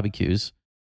 Penny barbecues.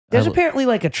 There's I lo- apparently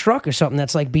like a truck or something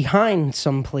that's like behind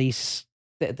some place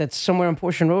that's somewhere on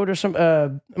Portion Road or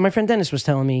some. My friend Dennis was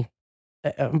telling me.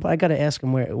 I got to ask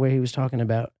him where he was talking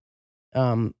about.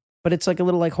 But it's like a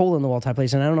little like hole in the wall type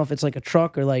place, and I don't know if it's like a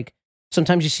truck or like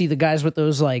sometimes you see the guys with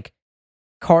those like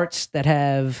carts that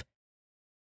have,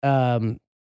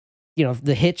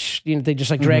 the hitch. They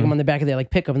just like drag them on the back of their like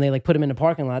pickup and they like put them in the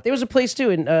parking lot. There was a place too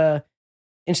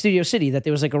in Studio City that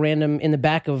there was like a random in the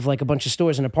back of like a bunch of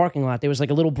stores in a parking lot. There was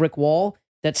like a little brick wall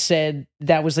that said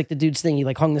that was like the dude's thing. He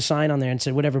like hung the sign on there and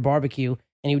said whatever barbecue,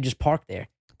 and he would just park there.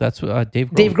 That's Dave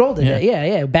Grohl. Dave Grohl did that.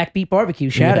 Yeah. Backbeat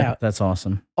Barbecue. Shout out. That's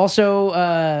awesome. Also,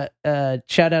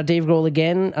 shout out Dave Grohl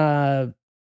again.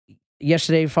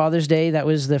 Yesterday, Father's Day, that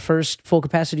was the first full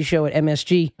capacity show at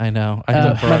MSG. I know.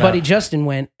 My buddy Justin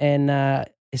went, and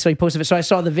so he posted it. So I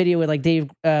saw the video with like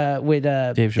Dave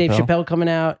Chappelle coming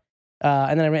out,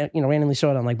 and then I randomly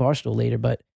saw it on like Barstool later.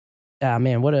 But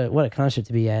man, what a concert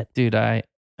to be at, Dude, I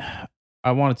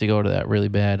wanted to go to that really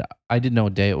bad. I didn't know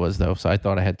what day it was though, so I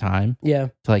thought I had time Yeah,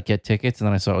 to like get tickets, and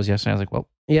then I saw it was yesterday. I was like, well,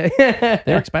 yeah,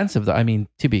 they're expensive though. I mean,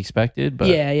 to be expected, but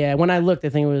yeah. When I looked, I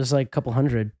think it was like a couple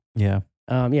hundred. yeah.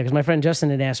 Because my friend Justin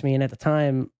had asked me, and at the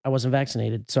time I wasn't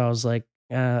vaccinated, so I was like,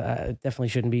 I definitely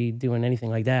shouldn't be doing anything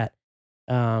like that.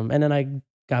 And then I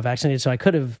got vaccinated, so I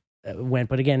could have went,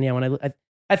 but again, yeah, when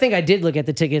I think I did look at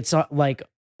the tickets like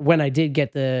when I did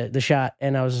get the shot,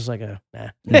 and I was just like, nah.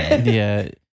 Yeah.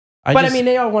 I mean,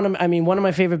 they are one of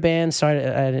my favorite bands. Sorry,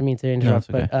 I didn't mean to interrupt,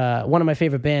 No, it's but one of my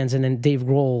favorite bands. And then Dave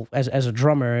Grohl as a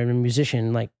drummer and a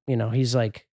musician, like he's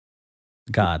like,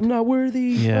 God. I'm not worthy.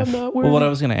 Yeah. I'm not worthy. Well, what I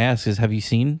was going to ask is, have you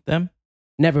seen them?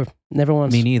 Never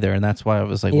once. Me neither. And that's why I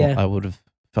was like, Yeah. well, I would have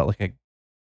felt like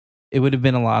it would have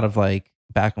been a lot of like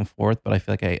back and forth, but I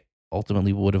feel like I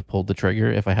ultimately would have pulled the trigger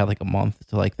if I had like a month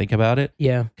to like think about it.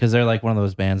 Yeah, Because they're like one of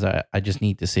those bands I just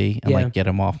need to see and Yeah. like get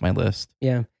them off my list.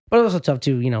 yeah. But it's also tough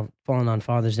too, falling on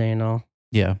Father's Day and all.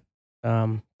 Yeah.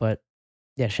 But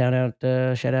yeah, shout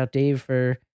out Dave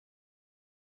for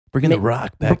Bringing Ma- the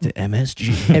rock back to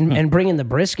MSG. and bringing the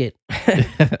brisket.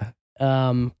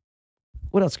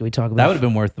 What else can we talk about? Oh, That would have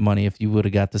been worth the money if you would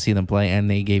have got to see them play and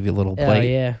they gave you a little Oh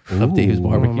plate yeah. of Dave's Ooh. Oh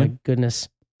barbecue. my goodness.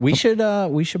 We should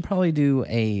probably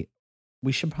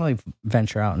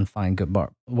venture out and find good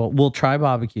we'll try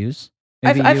barbecues.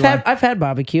 Maybe I've had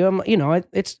barbecue.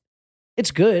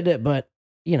 It's good, but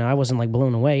I wasn't like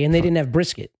blown away. And they didn't have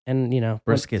brisket. And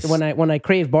Briskets. when I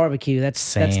crave barbecue, that's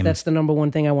Same. the number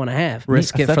one thing I want to have.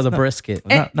 brisket That's for the not- brisket.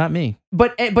 Not me.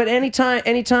 But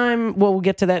anytime, well, we'll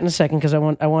get to that in a second because I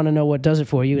want to know what does it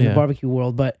for you in Yeah. the barbecue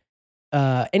world. But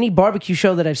any barbecue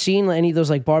show that I've seen, any of those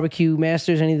like Barbecue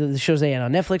Masters, any of the shows they had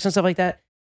on Netflix and stuff like that,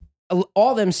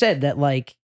 all of them said that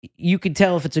like you could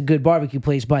tell if it's a good barbecue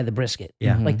place by the brisket.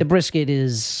 Yeah. Like the brisket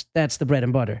that's the bread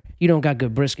and butter. You don't got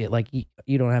good brisket, like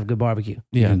you don't have good barbecue.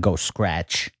 You Yeah. can go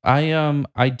scratch. I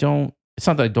don't. It's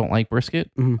not that I don't like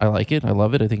brisket. Mhm. I like it. I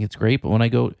love it. I think it's great. But when I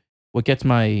go, what gets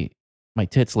my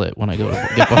tits lit when I go to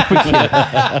get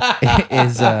barbecue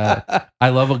is I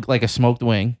love like a smoked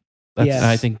wing. Yes.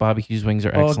 I think barbecue's wings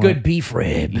are Oh, excellent. good beef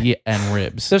rib. Yeah, and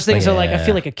ribs. Those things are like I Yeah.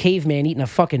 feel like a caveman eating a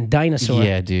fucking dinosaur.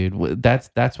 Yeah, dude.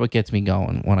 That's what gets me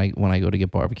going when I go to get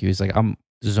barbecue. It's like I'm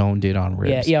zoned in on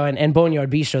ribs. Yeah, and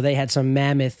Boneyard Bistro, they had some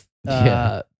mammoth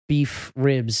Yeah. beef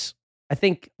ribs. I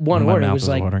think one My order mouth was is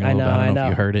like, watering a I little know, bit. I I don't know know.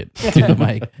 if you heard it through the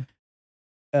mic.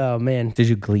 Oh man. Did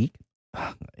you gleek?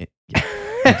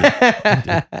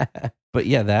 But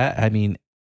yeah, that I mean,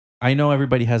 I know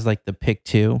everybody has like the pick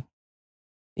two.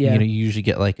 Yeah. You know, you usually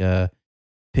get like a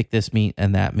pick this meat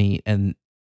and that meat, and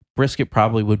brisket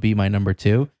probably would be my number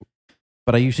 2.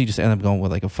 But I usually just end up going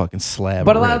with like a fucking slab.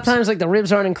 But a of lot of ribs. times, like the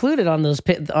ribs aren't included on those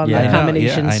Yeah. the I know,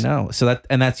 combinations. Yeah, I know. So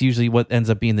that's usually what ends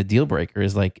up being the deal breaker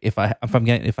is like if I have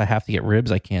to get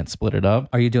ribs, I can't split it up.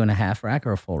 Are you doing a half rack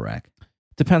or a full rack?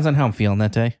 Depends on how I'm feeling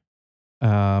that day.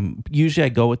 Usually I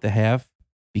go with the half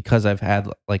because I've had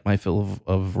like my fill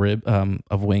of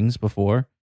wings before.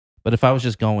 But if I was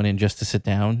just going in just to sit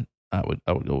down, I would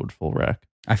go with full rack.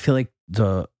 I feel like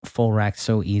the full rack's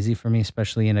so easy for me,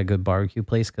 especially in a good barbecue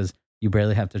place, because you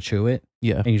barely have to chew it.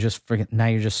 Yeah, And you just now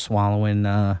you're just swallowing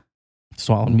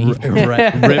swallowing meat,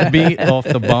 rib meat off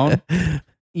the bone.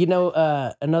 You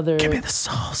know, another Give me the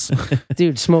sauce.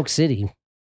 dude, Smoke City.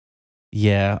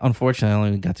 Yeah, unfortunately, I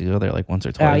only got to go there like once or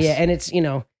Oh twice. yeah, and it's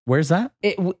Where's that?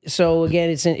 so again,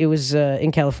 it was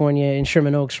in California in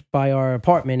Sherman Oaks by our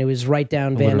apartment. It was right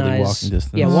down Van Literally Nuys. walking distance.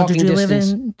 Yeah, walking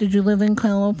distance. Did you live in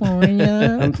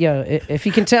California? Yeah, if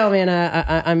you can tell, man,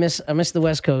 I miss the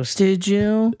West Coast. Did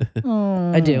you?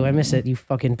 I do. I miss it. You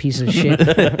fucking piece of shit.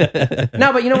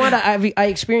 No, but you know what? I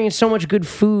experienced so much good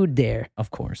food there,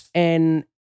 Of course. and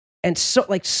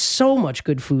so much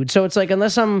good food. So it's like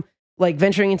unless I'm like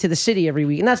venturing into the city every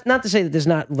week, and that's not to say that there's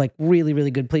not like really really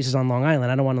good places on Long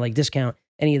Island. I don't want to like discount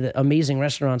any of the amazing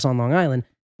restaurants on Long Island,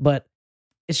 but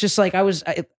it's just like I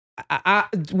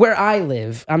where I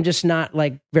live, I'm just not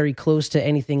like very close to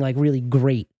anything like really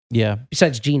great Yeah,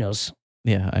 besides Geno's.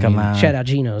 yeah. I Come mean, on. Shout out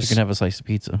you Geno's. can have a slice of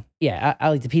pizza. Yeah, I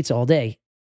like the pizza all day.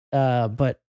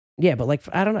 But yeah, but like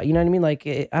I don't know, you know what I mean? Like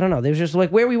I don't know. There's just like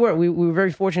where we were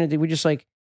very fortunate that we just like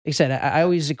I said, I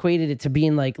always equated it to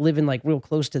being like living like real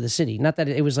close to the city. Not that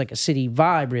it was like a city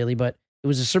vibe really, but it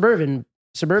was a suburban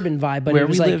vibe. But Where it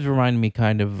was we like lived reminded me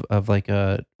kind of like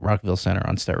a Rockville Center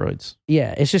on steroids.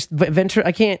 yeah, it's just Ventura.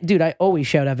 I can't, dude. I always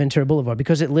shout out Ventura Boulevard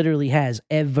because it literally has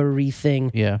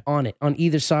everything Yeah, on it on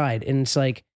either side, and it's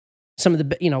like some of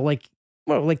the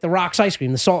like the Rocks ice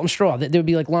cream, the Salt and Straw. There would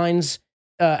be like lines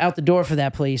out the door for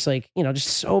that place. Like just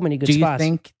so many good Do you spots.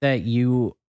 think that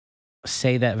you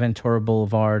say that Ventura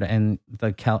Boulevard and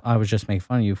I was just making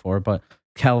fun of you for it, but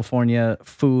California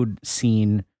food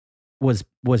scene was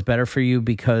better for you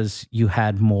because you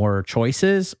had more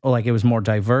choices, or like it was more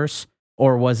diverse,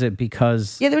 or was it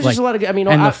because Yeah, there was like, just a lot of. I mean,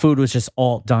 and the food was just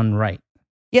all done right?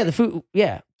 yeah, the food.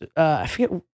 Yeah, I forget.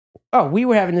 Oh, we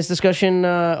were having this discussion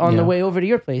on the Yeah. way over to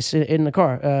your place in the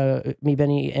car. Me,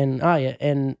 Benny, and Aya,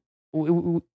 and we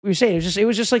were saying it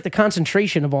was just like the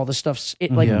concentration of all the stuff,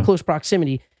 like Yeah. close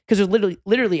proximity, because it was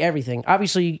literally everything.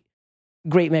 Obviously,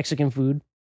 great Mexican food,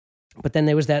 but then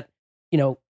there was that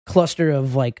cluster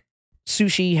of like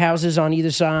sushi houses on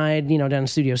either side, down in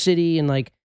Studio City, and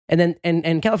like,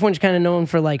 and California's kind of known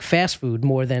for like fast food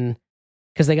more than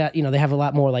because they got they have a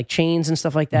lot more like chains and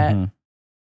stuff like that. Mhm.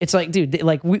 It's like, dude,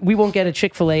 like we won't get a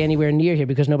Chick-fil-A anywhere near here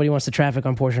because nobody wants the traffic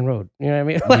on Portion Road. You know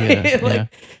what I mean? yeah, yeah.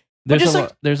 There's just a like-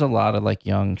 lot, there's a lot of like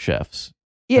young chefs.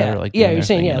 Yeah, are, like, yeah, doing you're their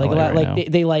saying thing yeah, in like a LA lot, right like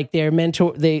now. they like their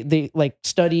mentor, they like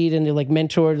studied and they're like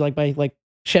mentored like by like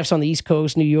chefs on the East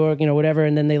Coast, New York, whatever,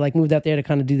 and then they like moved out there to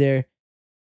kind of do their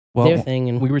thing.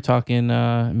 And we were talking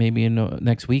maybe in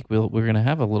next week we're gonna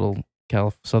have a little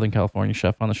Southern California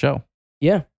chef on the show.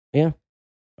 yeah,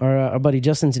 our buddy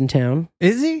Justin's in town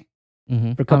Is he?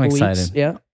 Mm-hmm. for a couple I'm weeks. excited.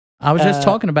 Yeah, I was just Uh,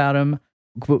 talking about him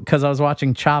because I was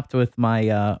watching Chopped with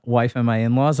my wife and my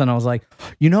in-laws, and I was like,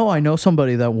 I know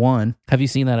somebody that won. Have you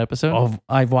seen that episode? Oh,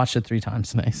 I've watched it 3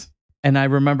 times, nice. and I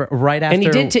remember right after. and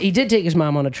he did take his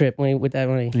mom on a trip with that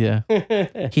one.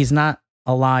 Yeah. He's not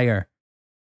a liar.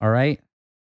 All right.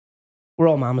 We're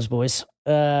all mama's boys.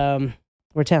 We're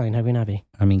Italian. How can we not be?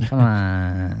 I mean, come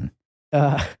on.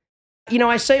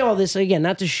 I say all this again,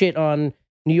 not to shit on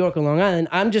New York or Long Island.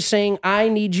 I'm just saying I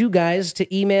need you guys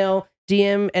to email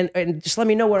DM and just let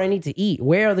me know where I need to eat.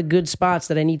 Where are the good spots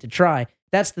that I need to try?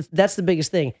 That's the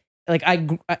biggest thing. Like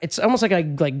it's almost like I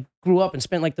grew up and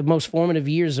spent like the most formative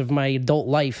years of my adult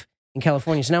life in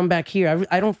California. So now I'm back here.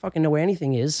 I don't fucking know where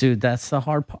anything is. Dude, that's the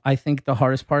hard part. I think the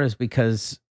hardest part is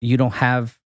because you don't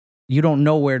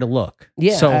know where to look.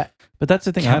 Yeah. So, but that's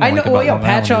the thing. I know. Like Well, about Long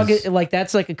Patchogue, Island like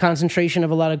that's like a concentration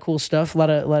of a lot of cool stuff. A lot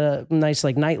of nice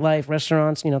like nightlife,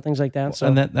 restaurants, things like that. So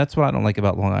and that's what I don't like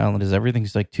about Long Island is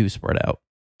everything's like too spread out.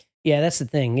 yeah, that's the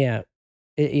thing. Yeah,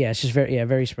 it's just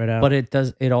very spread out. but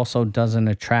it also doesn't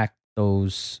attract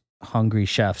those hungry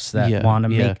chefs that Yeah, want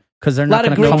to yeah. make, because they're a not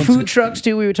lot of going to great come food trucks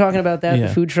too. We were talking about that. Yeah.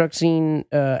 The food truck scene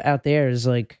out there is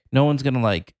like No one's gonna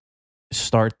like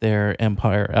start their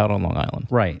empire out on Long Island.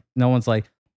 Right. No one's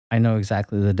like, I know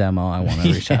exactly the demo I want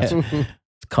to reach out to. It's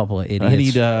a couple of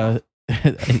idiots. I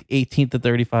need 18 to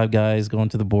 35 guys going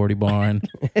to the Bordy Barn,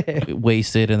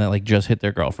 wasted, and that like just hit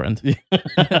their girlfriend. Dude,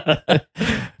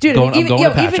 I'm going to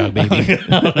Patchogue,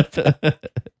 baby.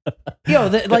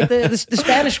 the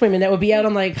Spanish women that would be out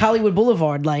on like Hollywood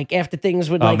Boulevard, like after things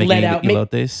would like let out. Or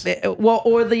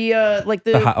the like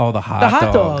the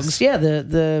hot dogs. Yeah,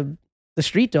 the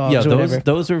street dogs. Yeah, or whatever.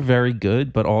 those are very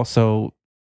good, but also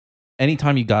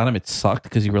anytime you got them, it sucked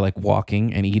because you were like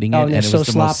walking and eating it, and it was so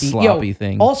the most sloppy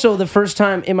thing. Also, the first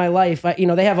time in my life,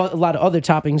 they have a lot of other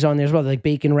toppings on there as well, like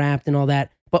bacon wrapped and all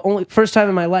that. But only first time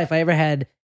in my life I ever had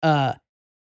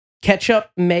ketchup,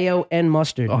 mayo, and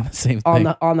mustard on the same thing.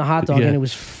 on the hot dog, Yeah. and it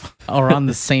was or on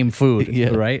the same food, Yeah.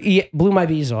 right? yeah, blew my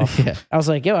bees off. Yeah. I was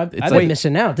like, yo, I've It's been like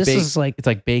missing out. This is like it's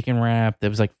like bacon wrap. There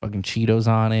was like fucking Cheetos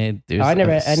on it. I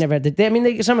never had the, I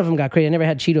mean, some of them got crazy. I never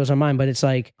had Cheetos on mine, but it's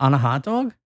like On a hot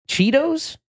dog?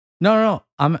 Cheetos. No.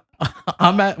 I'm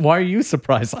at. Why are you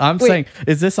surprised? I'm Wait. saying,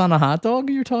 is this on a hot dog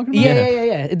you're talking about?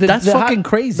 Yeah. That's fucking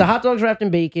crazy. The hot dogs wrapped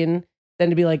in bacon, then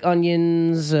to be like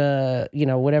onions,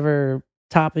 whatever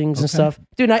toppings and stuff.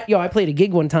 Dude, I played a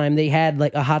gig one time. They had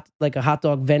like a hot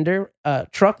dog vendor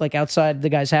truck like outside the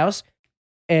guy's house,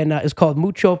 and it's called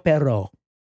Mucho Perro.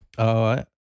 Oh, I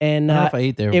And don't know if I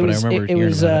ate there, but I remember it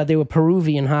was they were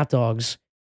Peruvian hot dogs.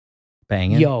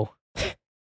 Banging. Yo,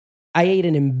 I ate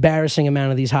an embarrassing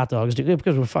amount of these hot dogs, dude,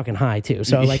 because we're fucking high too.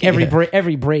 So like every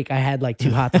break, I had like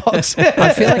 2 hot dogs.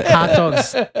 I feel like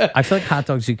hot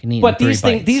dogs you can eat. But in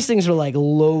 3 these things were like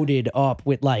loaded up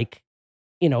with like,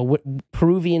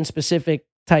 Peruvian specific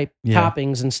type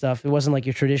toppings and stuff. It wasn't like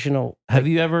your traditional. Have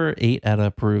you ever ate at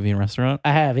a Peruvian restaurant?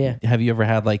 I have, yeah. Have you ever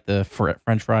had like the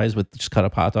French fries with just cut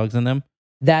up hot dogs in them?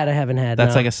 That I haven't had.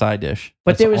 That's no. like a side dish.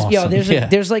 But That's there was, awesome.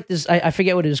 there's like this. I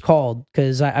forget what it was called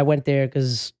because I went there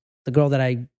because the girl that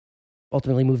I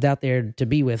ultimately moved out there to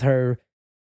be with, her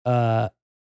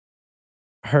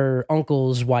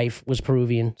uncle's wife was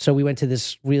Peruvian, so we went to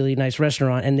this really nice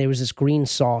restaurant, and there was this green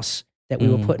sauce that we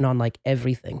were putting on like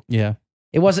everything. Yeah,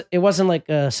 it wasn't like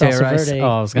salsa verde.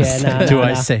 Oh, I was gonna say. No,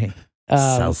 I say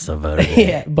salsa verde?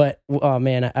 Yeah, but oh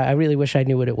man, I really wish I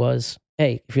knew what it was.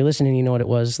 Hey, if you're listening, you know what it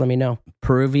was. Let me know.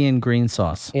 Peruvian green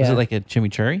sauce. Yeah. Is it like a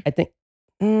chimichurri? I think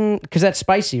because that's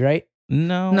spicy, right?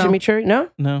 No, Chimichurri?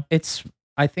 No.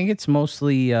 I think it's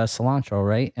mostly cilantro,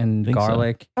 right, and Think so.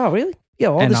 garlic. Oh, really? Yeah.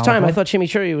 All And this time, I olive oil? thought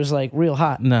chimichurri was like real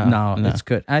hot. No, It's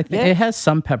good. I think Yeah. it has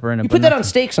some pepper in it. You but put that on nothing-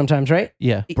 steak sometimes, right?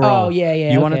 Yeah, Bro, Oh, yeah.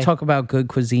 You want to okay. talk about good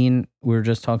cuisine? We were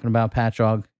just talking about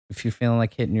Patchogue. If you're feeling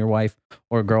like hitting your wife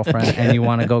or girlfriend and you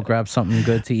want to go grab something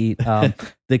good to eat,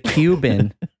 the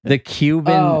Cuban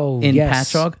Oh, in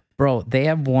yes. Patchogue, bro, they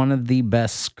have one of the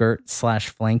best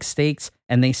skirt/flank steaks,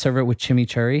 and they serve it with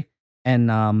chimichurri. And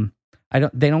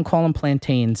they don't call them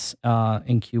plantains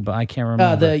in Cuba. I can't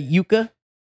remember. The yuca.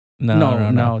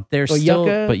 no. They're Or still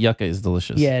yucca. But yucca is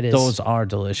delicious. Yeah, it is. those are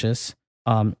delicious.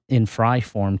 In fry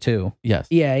form too. Yes.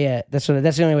 Yeah. That's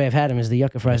the only way I've had them is the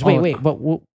yucca fries. Oh. Wait. But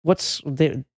what's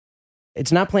the?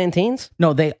 It's not plantains.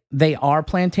 No, they are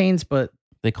plantains, but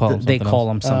They call them. they something call else.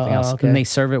 them something Oh, else, okay. and they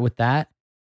serve it with that.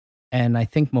 And I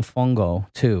think mofongo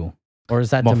too, or is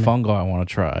that Domin- Mofongo. I want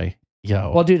to try.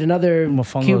 Yo, Well, dude, another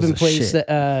Mofongo's Cuban the place, shit.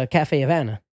 Cafe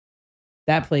Havana.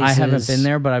 That place. I haven't is- been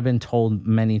there, but I've been told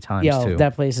many times Yo, too.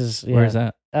 that place is. Yeah. where's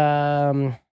that?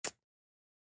 I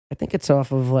think it's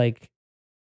off of like.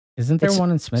 Isn't there it's-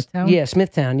 one in Smithtown? Yeah,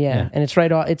 Smithtown. Yeah, Yeah. and it's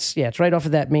right off. It's right off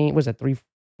of that main. Was it 3?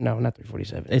 No, not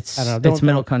 347. It's I don't know. it's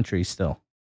Middle Country still,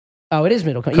 Oh, it is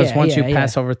Middle Country. because once you yeah.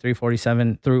 pass over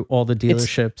 347 through all the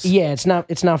dealerships, Yeah, it's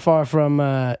not far from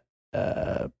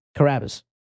Carrabba's.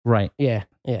 right? Yeah.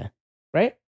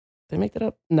 Right? Did I make that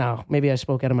up? No, maybe I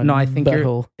spoke out of my No, I think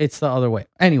butthole. it's the other way.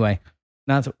 Anyway,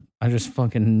 I just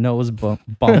fucking nose bumped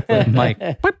the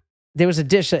mic. There was a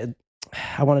dish that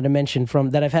I wanted to mention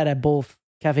that I've had at both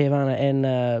Cafe Havana and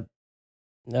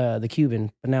the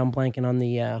Cuban, but now I'm blanking on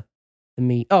the the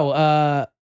meat. Oh,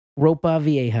 ropa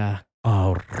vieja.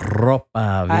 Oh,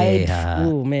 ropa vieja.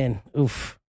 Oh man,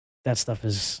 oof, that stuff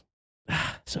is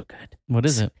so good. What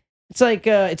is it? It's like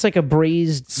a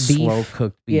braised beef, Slow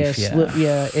cooked beef.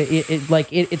 Yeah,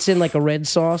 it's in like a red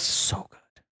sauce, So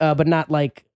good. but not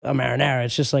like a marinara.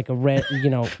 It's just like a red,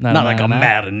 Not like a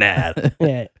marinade.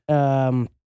 yeah.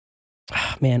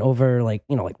 Man, over like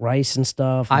like rice and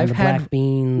stuff. And I've the had black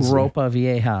beans. Ropa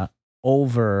vieja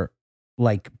over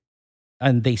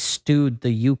and they stewed the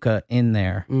yuca in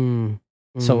there.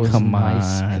 So it was Come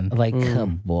nice. on. Like,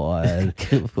 come on.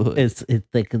 It's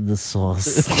thick in the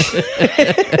sauce.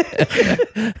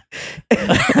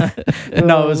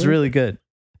 No, it was really good.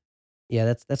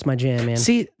 Yeah, that's my jam, man.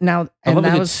 See, now, I and love a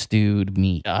that good was stewed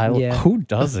meat. Yeah. who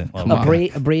doesn't? Come a, on.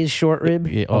 a braised short rib.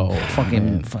 Yeah, Oh, man.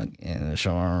 fucking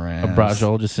sure. A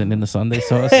brajol just sitting in the Sunday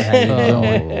sauce.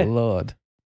 Oh, Lord.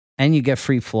 And you get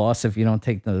free floss if you don't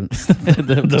take the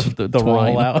the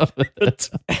roll twine out.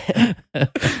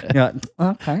 Yeah,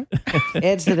 okay.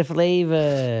 Adds to the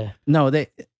flavor. No,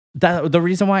 the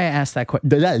reason why I asked that question.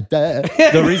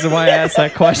 The reason why I asked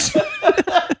that question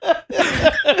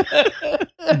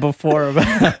before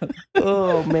about.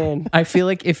 Oh man. I feel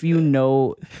like if you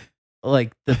know,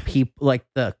 like the people, like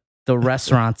the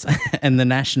restaurants and the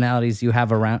nationalities you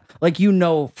have around, like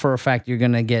for a fact you're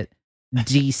gonna get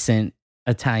decent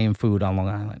Italian food on Long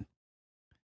Island.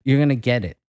 You're gonna get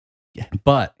it. Yeah.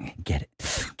 But get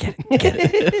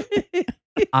it.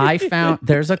 I found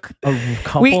there's a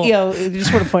couple. We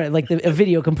just want to point out, like a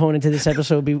video component to this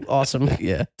episode would be awesome.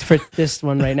 Yeah. For this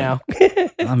one right now.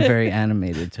 I'm very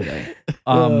animated today.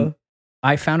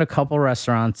 I found a couple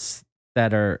restaurants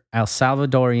that are El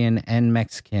Salvadorian and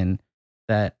Mexican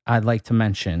that I'd like to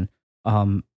mention.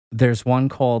 There's one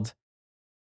called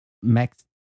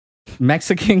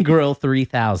Mexican Grill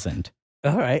 3000.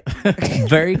 All right.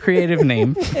 Very creative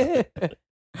name.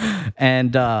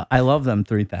 And I love them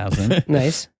 3000.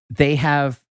 Nice. They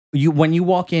have when you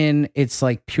walk in, it's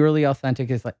like purely authentic.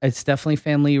 It's definitely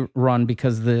family run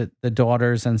because the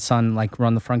daughters and son like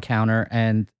run the front counter,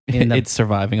 and It's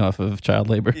surviving off of child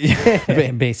labor.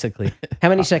 basically. How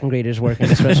many second graders work in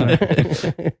this restaurant?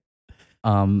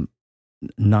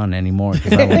 None anymore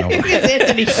because I went over.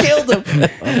 Anthony killed them.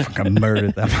 I fucking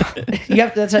murdered them.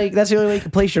 That's the only way you can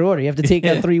place your order. You have to take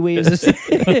out 3 waves.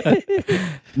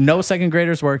 No second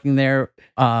graders working there.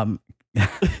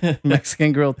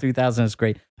 Mexican Grill 3000 is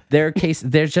great. They're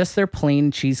just their plain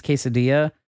cheese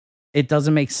quesadilla. It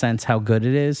doesn't make sense how good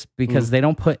it is because they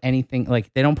don't put anything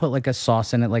they don't put like a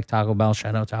sauce in it like Taco Bell.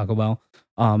 Shout out Taco Bell.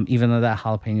 Even though that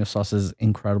jalapeno sauce is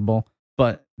incredible,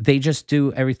 but they just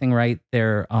do everything right.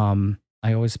 They're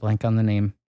I always blank on the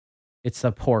name. It's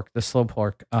the slow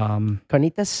pork.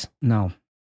 Carnitas? No.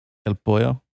 El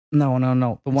pollo.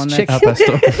 No. The one that's Chicken. El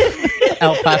pastor.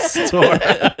 El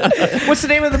Pastor. What's the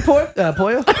name of the pork?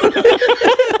 Pollo?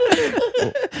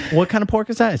 What kind of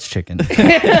pork is that? It's chicken.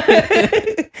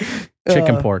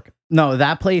 Chicken pork. No,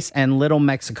 that place and Little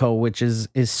Mexico, which is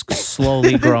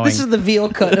slowly growing. This is the veal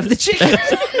cut of the chicken.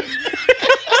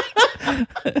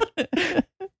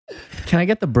 Can I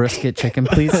get the brisket chicken,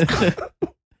 please?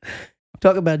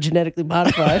 Talk about genetically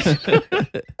modified.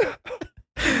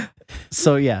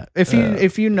 So yeah, if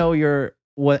you know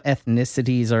what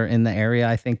ethnicities are in the area,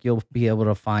 I think you'll be able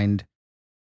to find.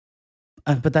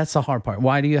 But that's the hard part.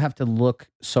 Why do you have to look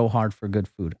so hard for good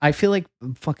food? I feel like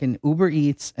fucking Uber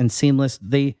Eats and Seamless,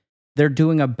 they're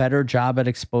doing a better job at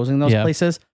exposing those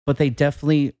places, but they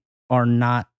definitely are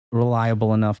not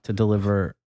reliable enough to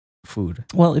deliver food.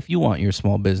 Well, if you want your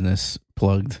small business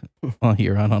plugged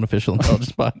here on Unofficial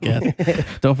Intelligence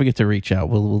Podcast, don't forget to reach out.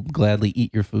 We'll gladly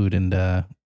eat your food and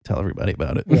tell everybody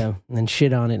about it. Yeah, and then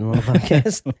shit on it in a little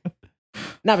podcast.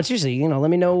 No, but seriously, let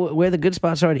me know where the good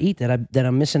spots are to eat that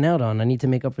I'm missing out on. I need to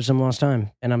make up for some lost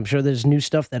time. And I'm sure there's new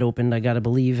stuff that opened, I got to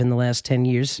believe, in the last 10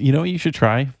 years. You know what you should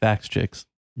try? Fax Chicks.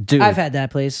 Dude, I've had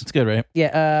that place. It's good, right?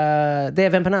 Yeah, they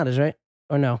have empanadas, right?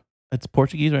 Or no? It's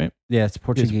Portuguese, right? yeah, it's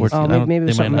Portuguese. Portuguese. Oh, I don't- maybe it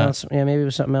was they might something not. else. Yeah, maybe it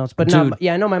was something else. But Dude. no,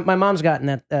 yeah, I know my mom's gotten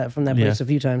that from that place a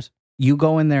few times. You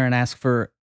go in there and ask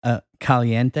for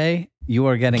caliente, you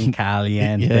are getting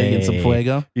caliente. Yeah, get some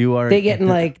fuego. You are. They getting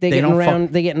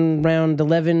don't round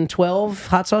 11, 12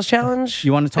 hot sauce challenge.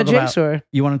 You want to talk at Jake's, about? or?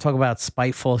 You want to talk about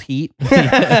spiteful heat?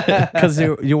 Because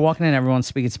you're walking in, everyone's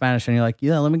speaking Spanish, and you're like,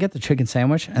 "Yeah, let me get the chicken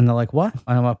sandwich," and they're like, "What?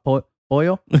 I'm about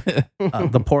pollo,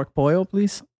 the pork pollo,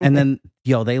 please." And then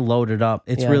they load it up.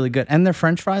 It's really good, and their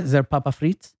French fries, their papa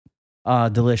frites,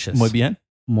 delicious. Muy bien.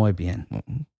 Muy bien.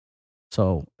 Mhm.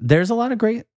 So there's a lot of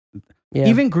great. Yeah.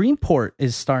 Even Greenport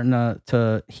is starting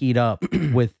to heat up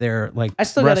with their like. I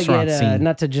still gotta restaurant get scene.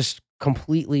 not to just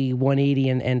completely 180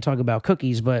 and talk about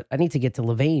cookies, but I need to get to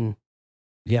Levain.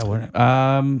 Yeah. What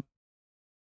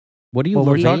are you? Well,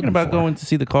 we're looking talking about for? going to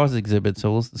see the cause exhibit,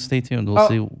 so we'll stay tuned. We'll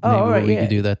see maybe all right, what we yeah. can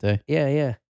do that day.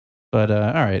 Yeah. But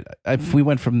all right, if we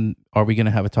went from are we going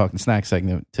to have a talk and snack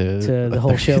segment to the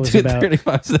whole show is about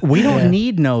 35 We don't Yeah.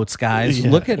 need notes, guys.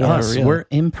 Yeah, Look at for us. real. We're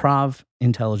improv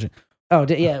intelligent. Oh,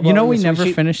 yeah. You know, we so never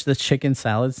shoot- finished the chicken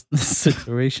salad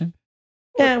situation.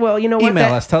 Yeah, well, you know what?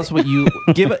 email us. Tell us what you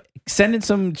send in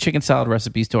some chicken salad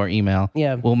recipes to our email.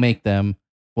 Yeah. We'll make them.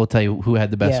 We'll tell you who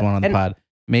had the best Yeah. one on the And- pod.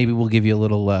 Maybe we'll give you a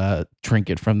little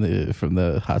trinket from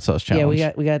the hot sauce challenge.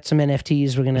 Yeah, we got some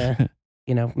NFTs we're gonna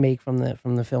make from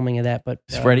the filming of that. But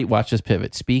Freddie, watch this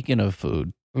pivot. Speaking of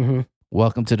food, mhm.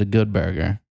 welcome to the Good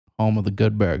Burger, home of the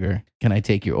Good Burger. Can I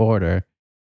take your order,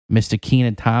 Mr.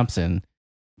 Keenan Thompson,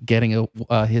 getting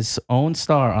his own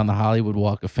star on the Hollywood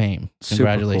Walk of Fame. Super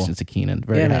Congratulations to Keenan.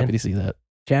 Very Yeah, happy man. to see that.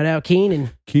 Shout out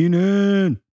Keenan.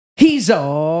 Keenan. He's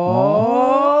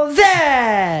all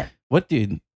that. What,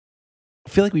 dude? I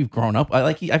feel like we've grown up.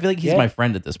 I feel like he's Yeah. my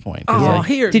friend at this point. 'Cause, Oh, like,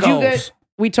 here it Did you goes. guys?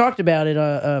 We talked about it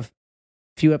a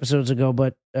few episodes ago,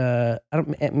 but I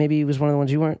don't. Maybe it was one of the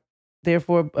ones you weren't there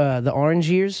for. The Orange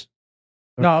Years.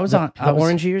 No, I was the, on- the I was-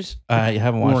 Orange Years. I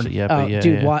haven't watched it yet, Oh, but yeah,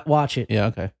 dude, yeah. watch it. Yeah,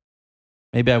 okay.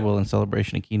 Maybe I will in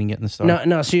celebration of Keenan getting the star.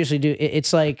 No, seriously, dude.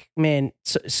 It's like, man,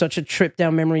 such a trip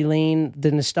down memory lane.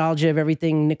 The nostalgia of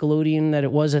everything Nickelodeon that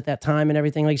it was at that time and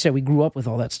everything. Like you said, we grew up with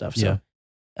all that stuff. So,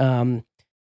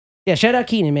 yeah. Shout out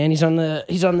Keenan, man. He's on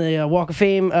the Walk of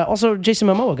Fame. Also, Jason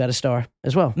Momoa got a star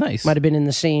as well. Nice. Might have been in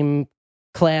the same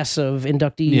class of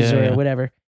inductees or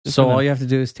whatever. So all you have to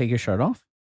do is take your shirt off.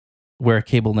 Wear a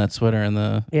cable net sweater in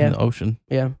the ocean.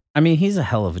 Yeah. I mean, he's a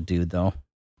hell of a dude, though.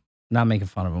 Not making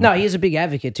fun of him. No, he is a big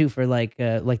advocate too for like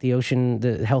the ocean,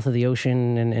 the health of the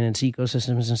ocean and its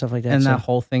ecosystems and stuff like that. And So- that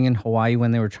whole thing in Hawaii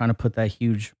when they were trying to put that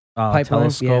huge Pipeline,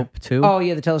 telescope too. Oh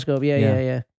yeah, the telescope.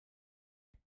 Yeah.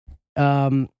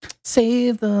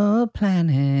 Save the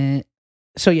planet.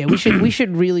 So yeah, we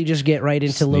should really just get right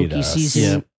into Just need Loki us.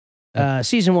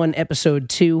 season 1, episode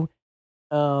 2.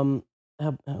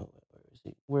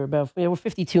 We're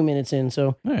 52 minutes in,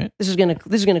 so All right. this is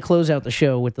gonna close out the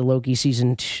show with the Loki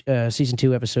season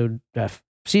 2 episode.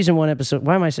 Season 1 episode.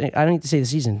 Why am I saying? I don't need to say the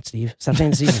season, Steve. Stop saying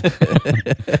the season.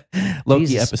 Loki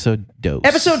Jesus. episode dose.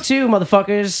 Episode 2,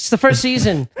 motherfuckers. It's the first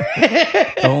season.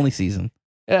 The only season.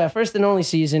 First and only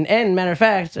season. And matter of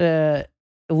fact,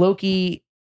 Loki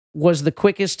was the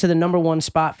quickest to the number 1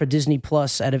 spot for Disney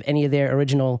Plus out of any of their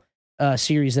original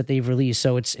series that they've released.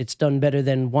 So it's done better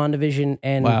than WandaVision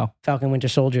and Wow. Falcon Winter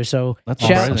Soldier. So That's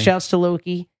surprising. shouts to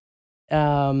Loki. You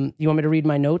want me to read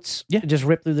my notes? Yeah. Just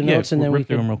rip through the notes and then we rip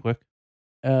through them can. real quick.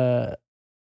 I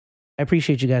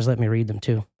appreciate you guys letting me read them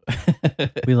too.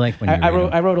 We like when you I read wrote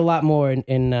them. I wrote a lot more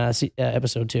in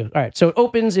episode 2. All right, so it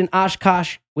opens in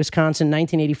Oshkosh, Wisconsin,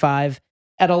 1985,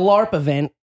 at a LARP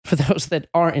event. For those that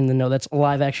aren't in the know, that's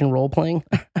live action role playing.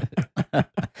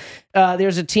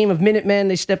 There's a team of Minutemen.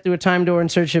 They step through a time door in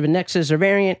search of a Nexus or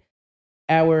variant.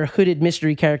 Our hooded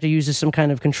mystery character uses some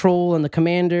kind of control on the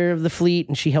commander of the fleet,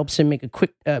 and she helps him make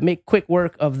quick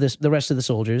work of the rest of the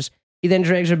soldiers. He then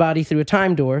drags her body through a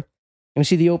time door, and we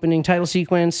see the opening title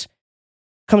sequence.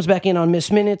 Comes back in on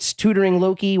Miss Minutes, tutoring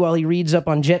Loki while he reads up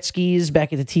on jet skis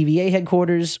back at the TVA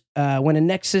headquarters. When a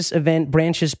Nexus event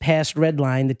branches past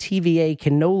Redline, the TVA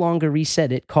can no longer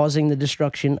reset it, causing the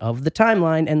destruction of the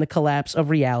timeline and the collapse of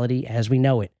reality as we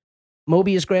know it.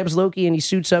 Mobius grabs Loki and he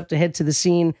suits up to head to the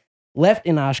scene left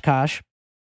in Oshkosh.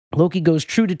 Loki goes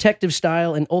true detective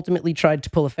style and ultimately tried to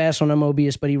pull a fast one on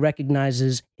Mobius, but he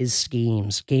recognizes his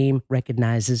schemes. Game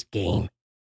recognizes game.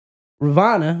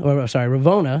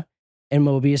 Ravonna and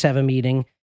Mobius have a meeting.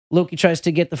 Loki tries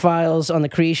to get the files on the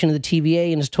creation of the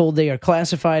TVA and is told they are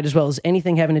classified, as well as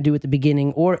anything having to do with the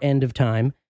beginning or end of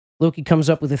time. Loki comes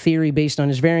up with a theory based on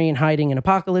his variant hiding in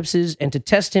apocalypses, and to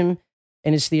test him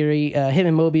and his theory, him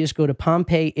and Mobius go to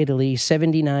Pompeii, Italy,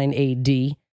 79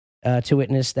 AD, to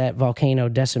witness that volcano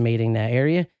decimating that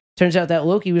area. Turns out that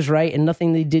Loki was right, and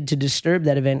nothing they did to disturb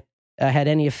that event had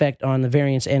any effect on the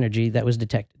variant's energy that was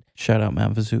detected. Shout out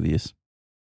Mount Vesuvius.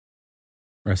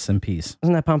 Rest in peace.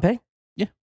 Isn't that Pompeii? Yeah.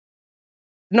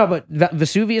 No, but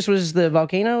Vesuvius was the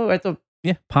volcano? I thought.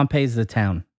 Pompeii's the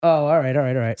town. Oh, all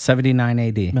right. 79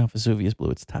 AD. Mount Vesuvius blew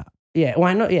its top. Yeah, well,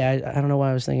 I know. Yeah, I don't know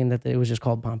why I was thinking that it was just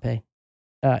called Pompeii.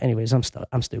 Anyways, I'm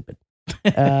stupid.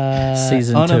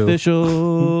 Season 2.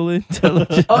 Unofficial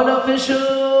intelligence.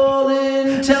 Unofficial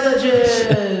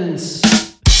intelligence.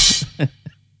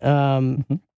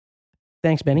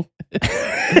 Thanks, Benny.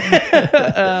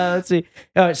 Let's see.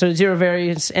 All right, so zero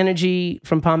variance energy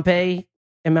from Pompeii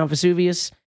and Mount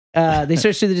Vesuvius. They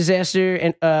searched through the disaster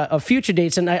and of future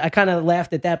dates, and I kind of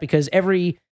laughed at that because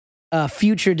every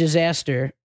future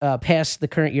disaster past the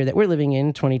current year that we're living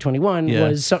in, 2021,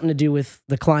 was something to do with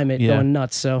the climate going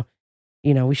nuts. So,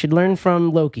 we should learn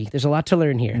from Loki. There's a lot to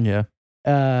learn here.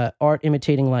 Yeah. Art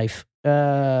imitating life.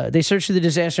 They searched through the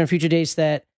disaster and future dates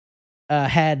that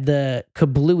had the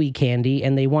kablooey candy,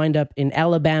 and they wind up in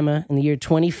Alabama in the year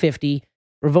 2050.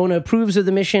 Ravonna approves of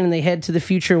the mission, and they head to the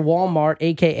future Walmart,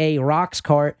 a.k.a. Rock's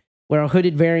Cart, where a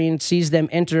hooded variant sees them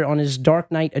enter on his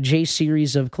Dark Knight adjacent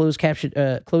series of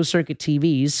closed-circuit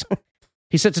TVs.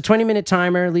 He sets a 20-minute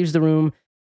timer, leaves the room.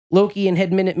 Loki and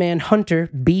Head Minuteman Hunter,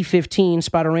 B-15,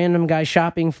 spot a random guy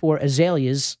shopping for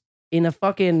azaleas in a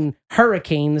fucking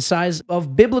hurricane the size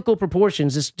of biblical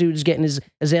proportions. This dude's getting his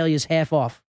azaleas half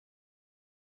off.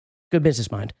 Good business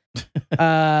mind.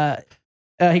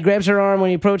 He grabs her arm when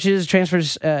he approaches,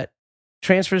 transfers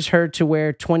her to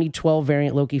where 2012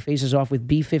 variant Loki faces off with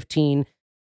B-15,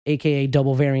 a.k.a.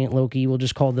 double variant Loki. We'll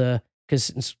just call because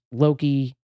since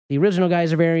Loki, the original guy,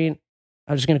 is a variant,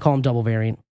 I'm just going to call him double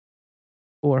variant.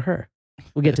 Or her.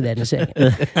 We'll get to that in a second.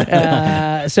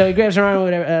 So he grabs her arm,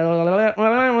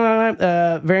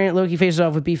 whatever. Variant Loki faces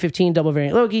off with B-15, double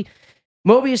variant Loki.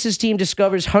 Mobius's team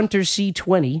discovers Hunter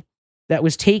C-20 that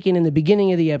was taken in the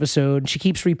beginning of the episode. She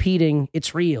keeps repeating,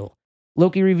 "It's real."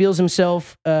 Loki reveals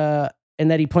himself and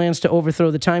that he plans to overthrow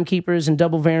the Timekeepers, and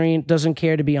double variant doesn't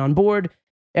care to be on board.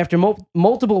 After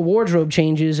multiple wardrobe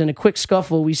changes and a quick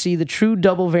scuffle, we see the true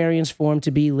double variants form to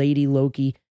be Lady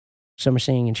Loki, some are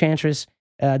saying Enchantress.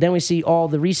 Then we see all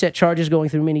the reset charges going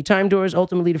through many time doors,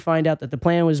 ultimately to find out that the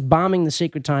plan was bombing the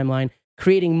sacred timeline,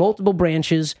 creating multiple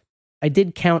branches. I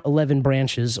did count 11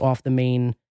 branches off the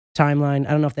main timeline.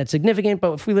 I don't know if that's significant,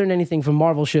 but if we learn anything from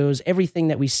Marvel shows, everything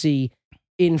that we see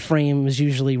in frame is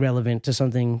usually relevant to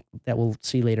something that we'll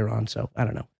see later on. So I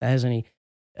don't know if that has any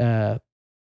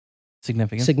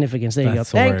significance. There you go.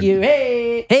 Thank you.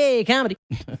 Hey, comedy.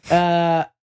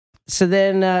 So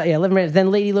then, 11 minutes.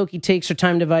 Then Lady Loki takes her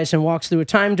time device and walks through a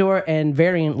time door, and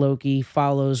variant Loki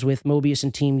follows with Mobius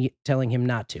and team telling him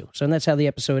not to. So that's how the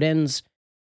episode ends.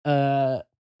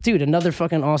 Dude, another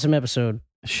fucking awesome episode.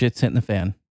 Shit's hitting the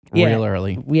fan real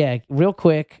early. Yeah, real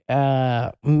quick.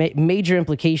 Major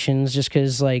implications, just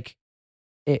because, like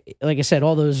I said,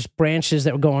 all those branches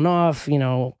that were going off,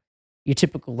 your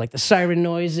typical, like the siren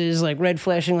noises, like red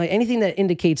flashing, like anything that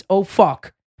indicates, oh,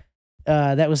 fuck.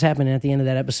 That was happening at the end of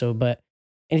that episode. But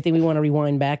anything we want to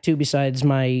rewind back to besides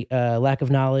my lack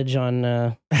of knowledge on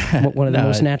one of the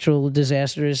most natural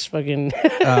disasters fucking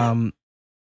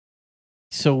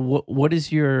So what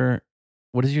is your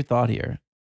thought here?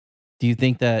 Do you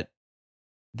think that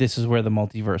this is where the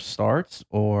multiverse starts,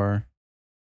 or?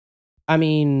 I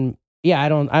mean, yeah, I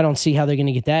don't see how they're going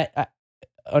to get that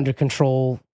under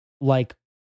control, like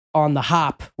on the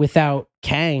hop, without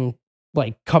Kang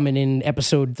like coming in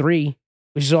episode 3,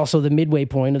 which is also the midway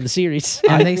point of the series.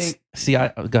 Go ahead.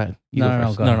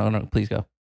 No, please go.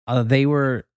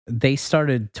 They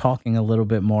started talking a little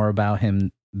bit more about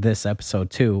him this episode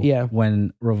too. Yeah.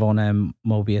 When Ravonna and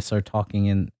Mobius are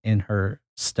talking in her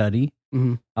study,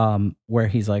 where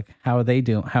he's like, "How are they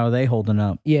doing? How are they holding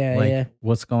up? Yeah,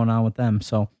 What's going on with them?"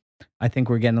 So I think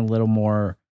we're getting a little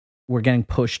more. We're getting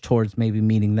pushed towards maybe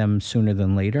meeting them sooner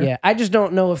than later. Yeah, I just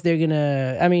don't know if they're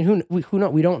gonna. I mean, who know?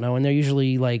 We don't know, and they're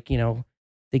usually like,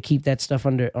 they keep that stuff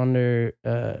under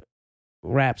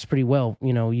wraps pretty well.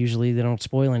 Usually they don't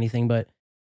spoil anything, but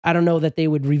I don't know that they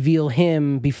would reveal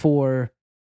him before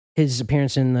his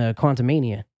appearance in the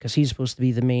Quantumania, because he's supposed to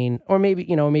be the main, or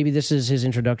maybe this is his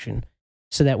introduction,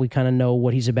 so that we kind of know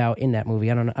what he's about in that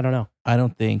movie. I don't know. I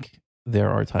don't think there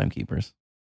are timekeepers.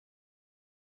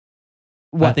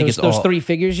 What, I think those 3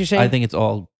 figures you're saying? I think it's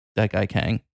all that guy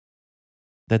Kang.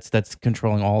 That's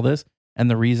controlling all this, and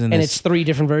the reason. And it's 3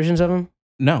 different versions of him.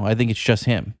 No, I think it's just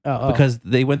him. Because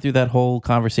they went through that whole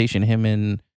conversation, him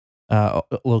and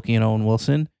Loki and Owen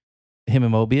Wilson, him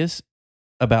and Mobius,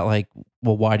 about like,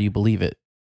 well, why do you believe it?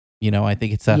 I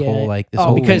think it's that whole like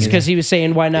this. Because he was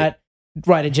saying, why not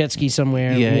ride a jet ski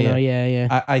somewhere?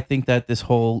 Yeah. I think that this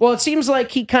whole. Well, it seems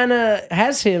like he kind of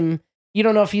has him. You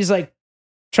don't know if he's like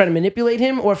trying to manipulate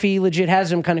him, or if he legit has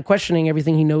him kind of questioning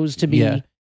everything he knows to be. Yeah.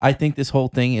 I think this whole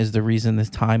thing is the reason this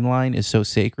timeline is so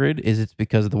sacred is it's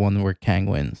because of the one where Kang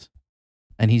wins.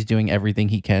 And he's doing everything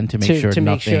he can to make sure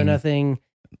nothing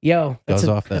goes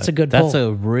off that. That's a good pull.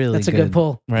 That's a good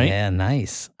pull. Right? Yeah,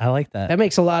 nice. I like that. That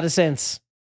makes a lot of sense.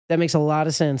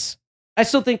 I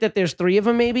still think that there's 3 of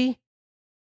them maybe.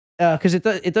 Because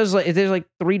it does like there's like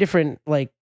 3 different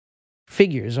like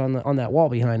figures on that wall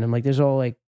behind him. Like there's all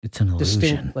like it's an illusion.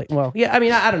 Distinct, like, well, yeah. I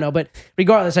mean, I don't know, but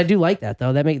regardless, I do like that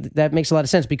though. That makes a lot of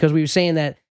sense because we were saying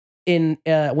that in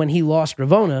when he lost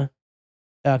Ravonna,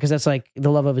 because that's like the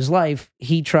love of his life.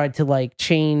 He tried to like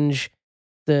change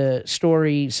the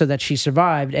story so that she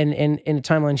survived, and in a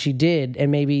timeline she did,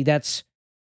 and maybe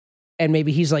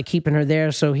he's like keeping her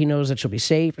there so he knows that she'll be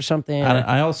safe or something.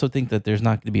 I also think that there's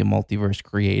not going to be a multiverse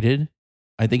created.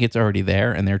 I think it's already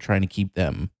there, and they're trying to keep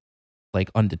them like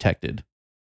undetected.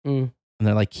 And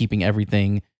they're like keeping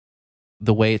everything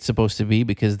the way it's supposed to be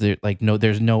because they're like,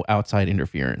 there's no outside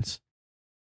interference.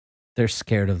 They're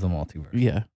scared of the multiverse.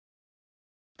 Yeah.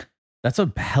 That's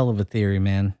a hell of a theory,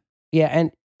 man. Yeah.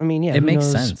 And I mean, yeah, it makes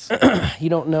sense. You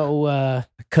don't know,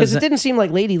 because it didn't seem like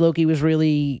Lady Loki was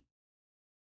really.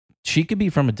 She could be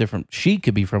from a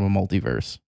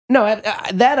multiverse. No,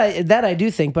 that I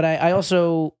do think, but I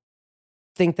also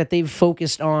think that they've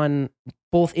focused on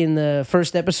both in the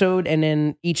first episode and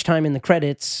then each time in the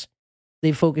credits,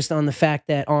 they've focused on the fact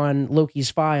that on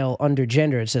Loki's file under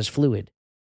gender, it says fluid.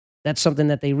 That's something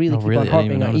that they really keep on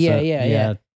harping on.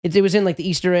 Yeah. It was in like the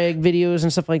Easter egg videos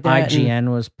and stuff like that.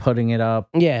 IGN was putting it up.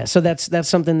 Yeah, so that's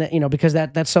something that, because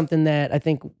that's something that I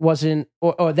think wasn't,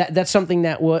 or that's something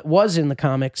that was in the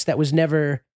comics that was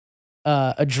never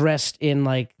addressed in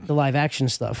like the live action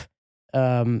stuff.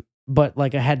 But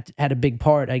like I had a big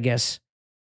part, I guess,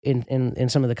 in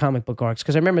some of the comic book arcs,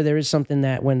 because I remember there is something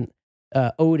that when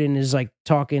Odin is like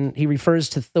talking, he refers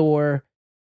to Thor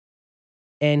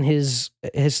and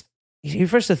he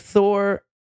refers to Thor.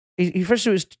 He refers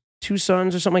to his two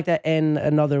sons or something like that, and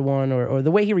another one, or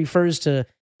the way he refers to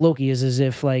Loki is as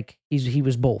if like he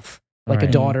was both, like a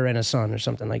daughter and a son or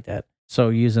something like that. So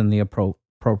using the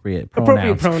appropriate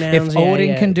pronouns. If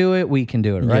Odin can do it, we can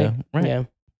do it, right? Yeah, right. Yeah.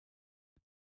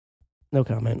 No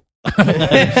comment.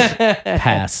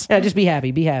 Pass. Yeah, just be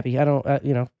happy. Be happy. I don't,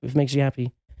 if it makes you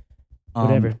happy,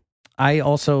 whatever. I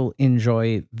also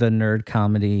enjoy the nerd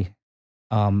comedy.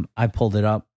 I pulled it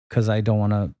up because I don't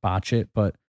want to botch it,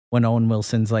 but when Owen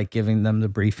Wilson's like giving them the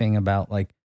briefing about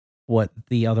like what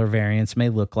the other variants may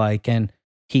look like, and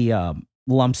he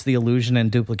lumps the illusion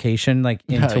and duplication like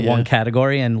into one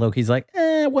category, and Loki's like,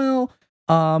 this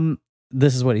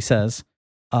is what he says.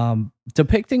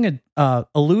 Depicting a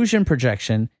illusion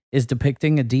projection is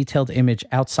depicting a detailed image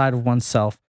outside of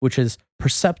oneself, which is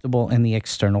perceptible in the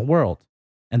external world.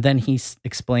 And then he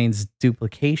explains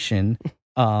duplication.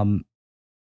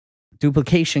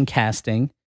 Duplication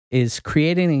casting is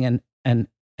creating an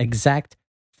exact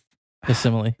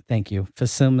facsimile. Thank you.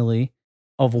 Facsimile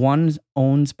of one's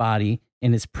own body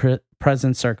in its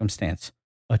present circumstance,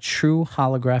 a true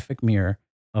holographic mirror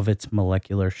of its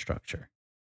molecular structure.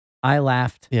 I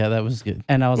laughed. Yeah, that was good.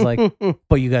 And I was like,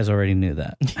 but you guys already knew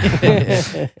that.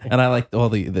 And I liked all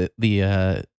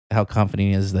the how confident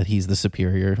he is that he's the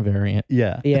superior variant.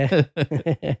 Yeah. Yeah.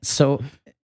 So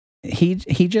he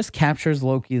just captures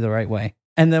Loki the right way.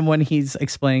 And then when he's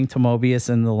explaining to Mobius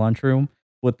in the lunchroom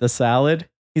with the salad,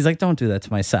 he's like, don't do that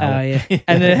to my salad. Yeah.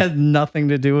 And it has nothing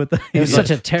to do with it. It was such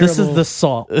a terrible... This is the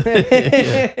salt.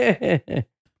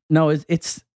 No,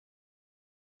 it's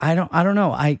I don't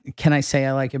know. Can I say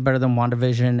I like it better than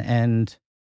WandaVision and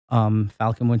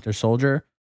Falcon Winter Soldier?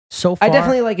 So far, I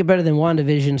definitely like it better than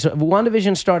WandaVision. So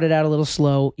WandaVision started out a little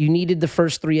slow. You needed the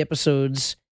first 3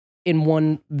 episodes in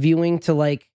one viewing to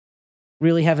like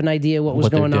really have an idea what was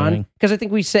going on. Because I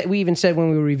think we even said when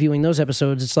we were reviewing those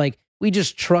episodes, it's like we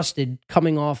just trusted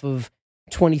coming off of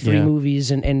 23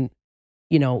 movies and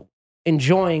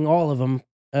enjoying all of them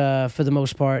for the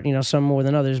most part. Some more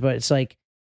than others, but it's like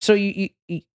so you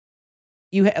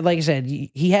like I said,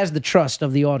 he has the trust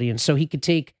of the audience, so he could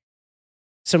take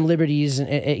some liberties and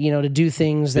to do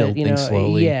things that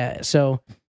slowly. Yeah. So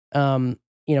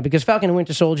because Falcon and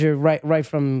Winter Soldier right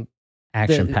from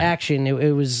action,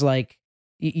 it was like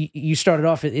you started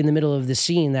off in the middle of the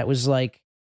scene that was like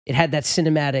it had that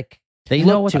cinematic. They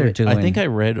know what they're doing. I think I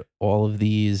read all of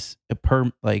these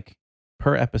per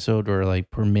episode or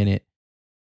like per minute.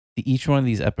 Each one of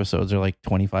these episodes are like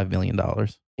 $25 million.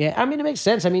 Yeah, I mean it makes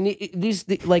sense. I mean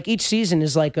like each season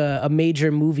is like a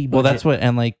major movie budget. Well, that's what,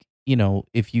 and like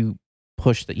if you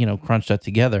push that, crunch that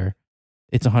together,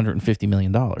 it's $150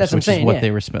 million. That's what I'm which saying, is what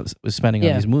they were spending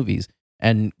on these movies.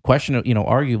 And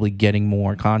arguably getting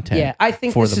more content. Yeah, I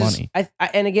think for the money.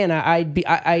 And again,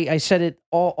 I said it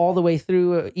all the way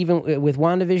through, even with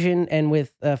WandaVision and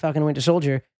with Falcon and Winter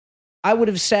Soldier. I would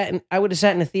have sat in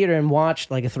a theater and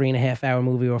watched like a 3.5 hour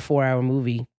movie or a 4 hour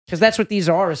movie, because that's what these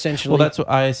are essentially. Well, that's what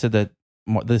I said, that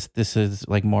this is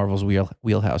like Marvel's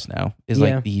wheelhouse now, is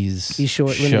like these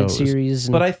short limited series.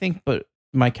 But I think,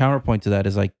 my counterpoint to that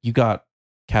is like you got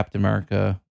Captain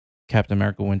America, Captain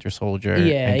America: Winter Soldier,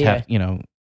 Yeah, and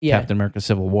Yeah. Captain America: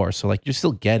 Civil War. So like you're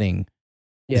still getting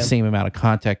the same amount of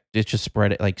context. It's just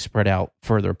spread out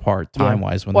further apart time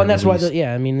wise. Well, and that's why.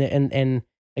 I mean, and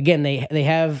again, they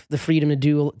have the freedom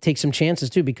to take some chances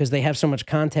too, because they have so much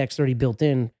context already built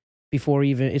in before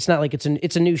even. It's not like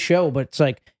it's a new show, but it's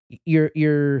like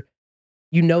you're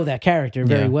that character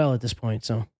very well at this point.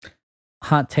 So,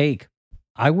 hot take.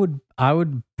 I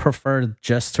would prefer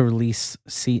just to release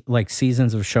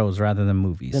seasons of shows rather than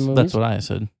movies. That's what I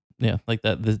said. Yeah, like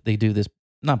that. They do this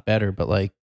not better, but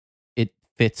like it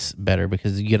fits better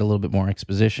because you get a little bit more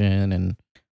exposition and.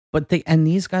 But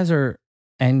these guys are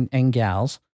and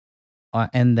gals,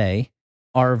 and they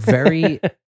are very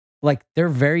they're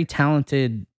very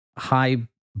talented, high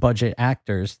budget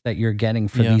actors that you're getting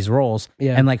for these roles.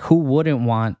 Yeah. And who wouldn't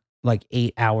want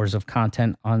 8 hours of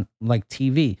content on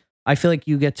TV? I feel like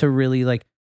you get to really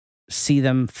see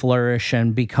them flourish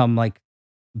and become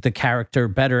the character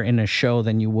better in a show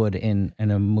than you would in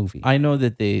a movie. I know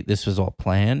that this was all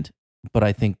planned, but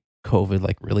I think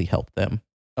COVID really helped them.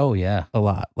 Oh yeah, a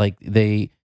lot.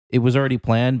 It was already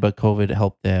planned, but COVID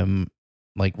helped them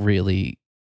really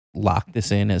lock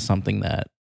this in as something that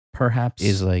perhaps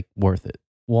is worth it.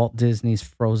 Walt Disney's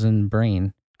frozen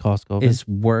brain caused COVID. Is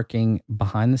working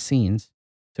behind the scenes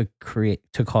to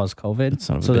cause COVID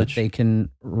so that they can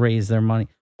raise their money.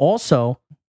 Also,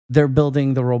 they're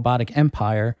building the robotic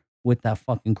empire with that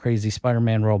fucking crazy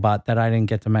Spider-Man robot that I didn't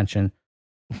get to mention.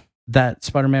 That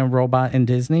Spider-Man robot in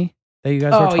Disney that you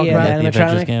guys were talking about. The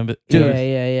Avengers Gambit. Dude,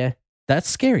 yeah. That's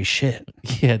scary shit.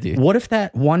 Yeah, dude. What if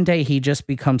that one day he just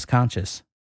becomes conscious?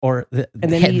 Or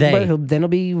then he'll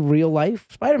be real life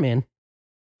Spider-Man.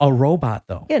 A robot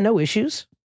though. Yeah, no issues.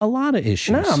 A lot of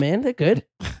issues. No, man, they're good.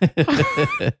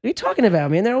 What are you talking about,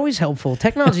 man? They're always helpful.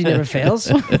 Technology never fails.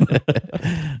 My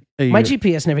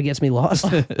GPS never gets me lost.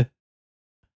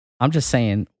 I'm just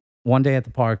saying, one day at the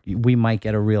park, we might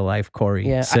get a real life Corey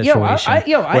situation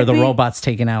where the robot's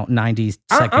taking out 90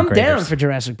 second I'm graders. down for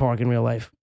Jurassic Park in real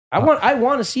life. I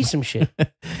want to see some shit.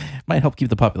 Might help keep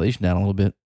the population down a little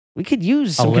bit. We could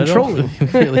use some controlling. We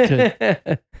really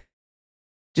could.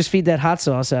 Just feed that hot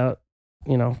sauce out.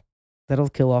 That'll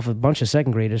kill off a bunch of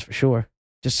second graders for sure.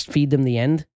 Just feed them the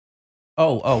end.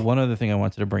 Oh, one other thing I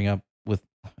wanted to bring up with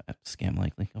scam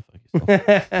likely. Go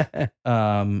fuck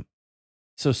yourself.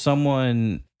 So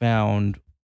someone found,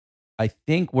 I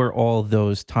think, where all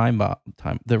those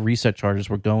the reset charges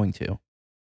were going to.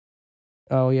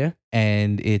 Oh yeah.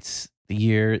 And it's the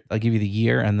year. I'll give you the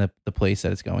year and the place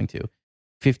that it's going to.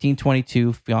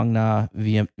 1522 Phang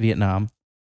Nga, Vietnam.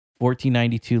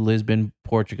 1492 Lisbon,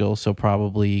 Portugal, so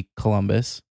probably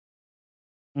Columbus.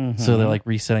 Mm-hmm. So they're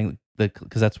resetting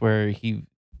because that's where he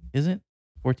isn't.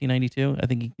 1492, I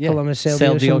think he Columbus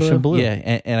sailed the ocean blue.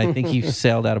 Yeah, and I think he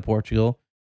sailed out of Portugal.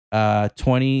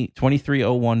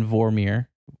 2301 Vormir,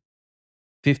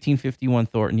 1551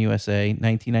 Thornton, USA,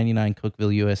 1999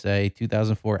 Cookville, USA,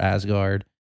 2004 Asgard,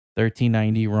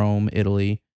 1390 Rome,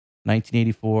 Italy,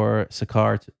 1984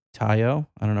 Sakar Tayo.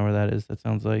 I don't know where that is. That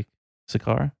sounds like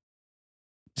Sakar.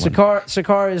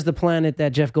 Sakar is the planet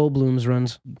that Jeff Goldblum's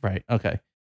runs. Right. Okay.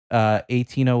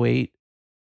 1808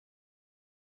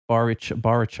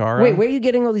 Barichara. Wait, where are you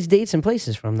getting all these dates and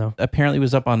places from, though? Apparently, it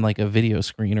was up on a video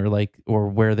screen or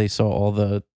where they saw all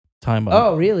the time.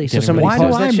 Oh, really? So somebody why do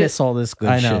I miss all this good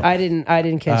I know. shit? I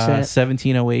didn't catch that.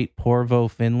 1708 Porvo,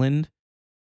 Finland.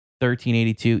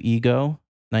 1382 Ego.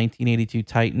 1982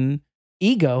 Titan.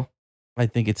 Ego. I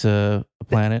think it's a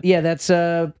planet. Yeah, that's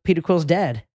Peter Quill's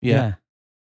dad. Yeah.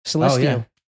 Celestial. Oh, yeah.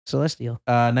 Celestial.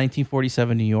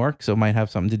 1947 New York, so it might have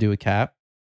something to do with Cap.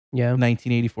 Yeah.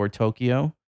 1984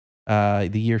 Tokyo. The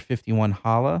year 51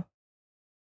 Hala.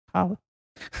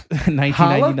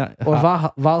 1999 or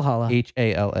Valhalla.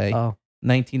 HALA. Oh.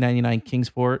 1999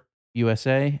 Kingsport,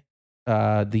 USA.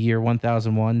 The year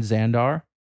 1001 Xandar.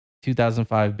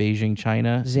 2005 Beijing,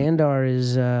 China. Xandar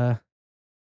is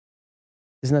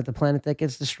isn't that the planet that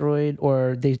gets destroyed,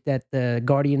 or that the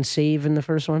Guardians save in the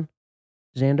first one?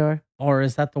 Xandar? Or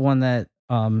is that the one that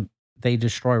they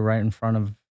destroy right in front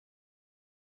of?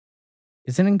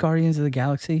 Isn't it in Guardians of the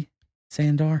Galaxy,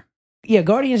 Xandar? Yeah,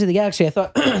 Guardians of the Galaxy. I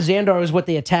thought Xandar was what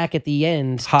they attack at the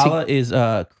end. Hala is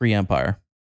Kree Empire.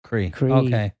 Kree.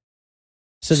 Okay.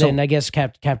 So then I guess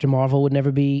Captain Marvel would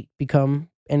never become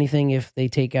anything if they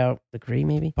take out the Kree,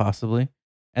 maybe? Possibly.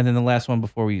 And then the last one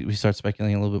before we start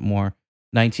speculating a little bit more,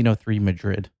 1903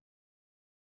 Madrid.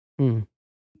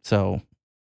 So,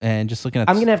 and just looking at...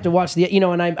 I'm going to have to watch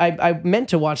and I meant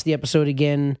to watch the episode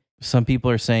again. Some people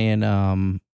are saying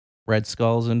Red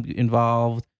Skull's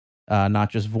involved, not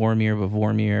just Vormir, but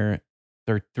Vormir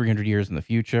 300 years in the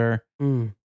future.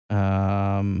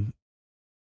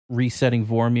 resetting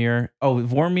Vormir. Oh,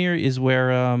 Vormir is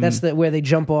where that's where they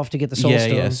jump off to get the Soul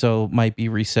Stone. Yeah. So might be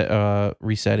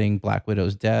resetting Black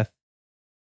Widow's death.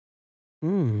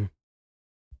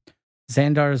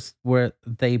 Xandar's where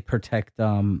they protect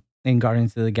in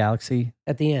Guardians of the Galaxy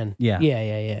At the end. Yeah.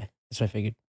 That's what I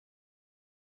figured.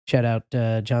 Shout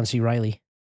out John C. Reilly.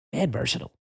 Mad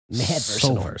versatile.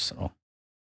 So versatile.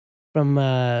 From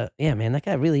man, that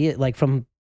guy really is like from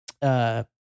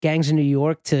Gangs in New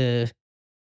York to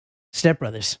Step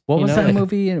Brothers. What was that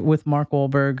movie with Mark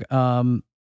Wahlberg?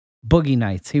 Boogie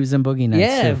Nights. He was in Boogie Nights.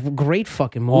 Yeah, too. Great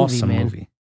fucking movie, Awesome man. movie.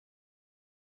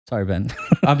 Sorry, Ben.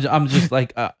 I'm just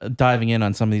like diving in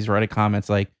on some of these Reddit comments,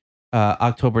 like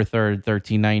October 3rd,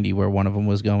 1390, where one of them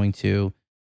was going to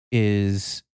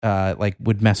is like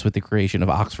would mess with the creation of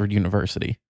Oxford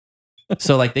University.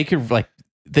 So like they could like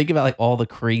think about like all the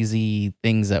crazy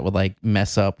things that would like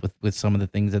mess up with some of the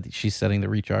things that she's setting the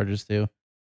recharges to.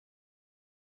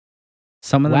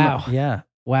 Some of them, Wow. yeah.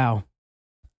 Wow.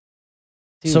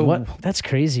 Dude, So- what? That's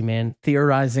crazy, man.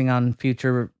 Theorizing on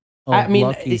future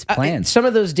Loki's plans. Some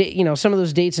of those some of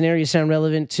those dates and areas sound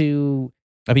relevant to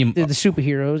I mean, the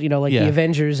superheroes, like Yeah. the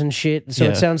Avengers and shit. So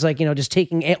Yeah. it sounds like, just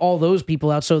taking all those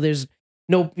people out. So there's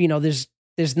no, there's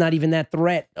not even that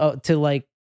threat to like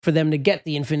for them to get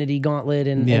the Infinity Gauntlet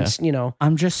and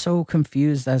I'm just so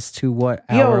confused as to what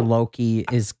Yo. our Loki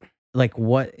is like.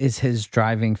 What is his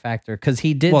driving factor? Because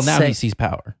he did. well, now say, he sees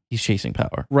power. He's chasing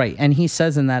power. right, and he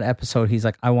says in that episode, he's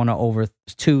like, "I want to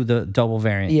to the double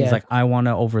variant." Yeah. He's like, "I want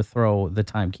to overthrow the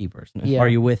Timekeepers." Yeah. Are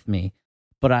you with me?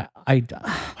 But I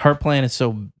Her plan is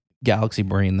so galaxy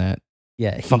brain that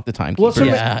yeah, fuck the time. Well,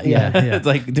 yeah. It's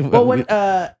like Well, when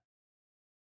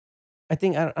I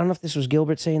think I don't know if this was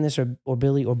Gilbert saying this or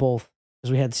Billy or both,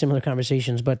 because we had similar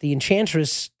conversations. But the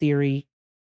Enchantress theory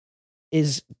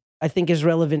is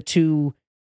relevant to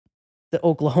the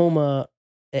Oklahoma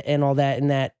and all that, and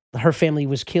that her family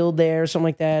was killed there or something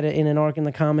like that in an arc in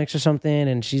the comics or something.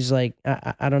 And she's like,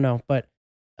 I don't know, but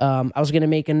I was going to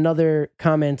make another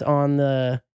comment on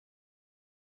the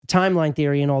timeline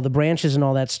theory and all the branches and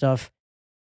all that stuff.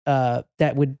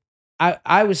 That would.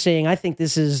 I was saying I think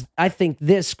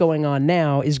this going on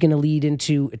now is going to lead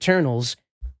into Eternals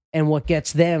and what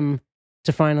gets them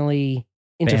to finally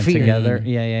band interfere together.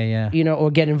 Yeah.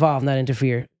 Or get involved, not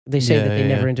interfere. They say that they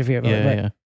never interfere,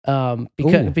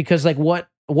 because like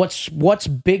what's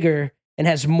bigger and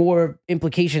has more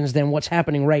implications than what's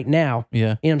happening right now. Yeah. You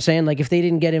know what I'm saying? Like if they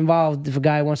didn't get involved, if a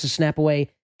guy wants to snap away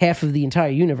half of the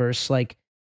entire universe, like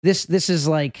this is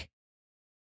like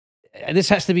this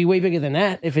has to be way bigger than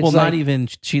that. If it's not even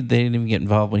they didn't even get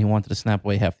involved when he wanted to snap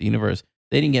away half the universe.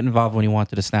 They didn't get involved when he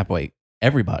wanted to snap away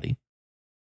everybody.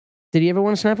 Did he ever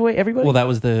want to snap away everybody? Well, that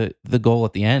was the goal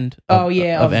at the end. Of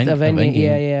Endgame.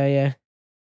 Yeah.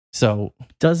 So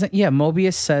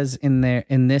Mobius says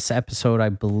in this episode, I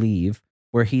believe,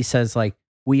 where he says like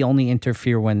we only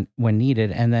interfere when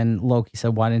needed, and then Loki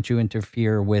said, "Why didn't you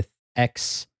interfere with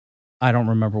X?" I don't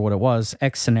remember what it was,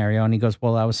 X scenario, and he goes,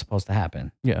 "Well, that was supposed to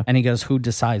happen." Yeah, and he goes, "Who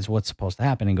decides what's supposed to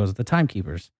happen?" And he goes, "The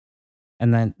Timekeepers."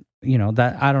 And then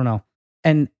that I don't know.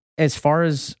 And as far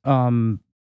as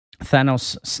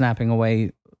Thanos snapping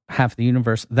away half the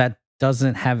universe, that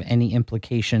doesn't have any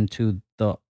implication to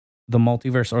the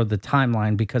multiverse or the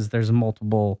timeline because there's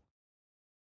multiple.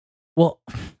 Well,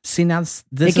 see now this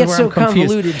it is gets where so I'm confused.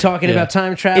 convoluted talking about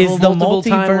time travel, Is the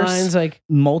multiple multiverse timelines, like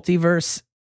multiverse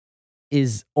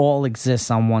is all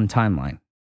exists on one timeline.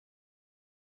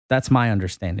 That's my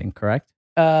understanding, correct?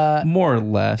 more or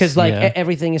less, because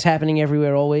everything is happening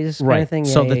everywhere always, kind of thing.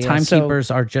 So the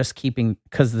timekeepers are just keeping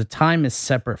because the time is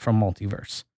separate from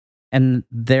multiverse, and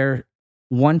they're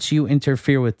once you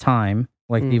interfere with time,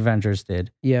 like the Avengers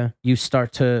did, you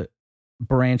start to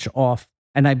branch off,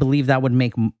 and I believe that would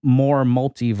make more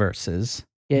multiverses.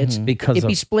 Yeah, it's because it'd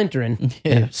be splintering.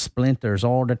 Splinters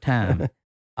all the time.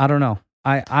 I don't know.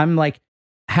 I'm like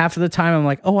half of the time I'm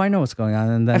like, oh, I know what's going on,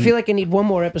 and then I feel like I need one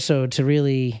more episode to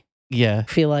really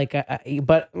feel like.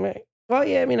 But well,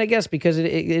 yeah, I mean, I guess because it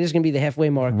is going to be the halfway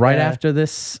mark right after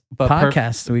this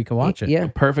podcast, we can watch it. Yeah,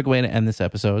 perfect way to end this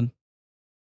episode.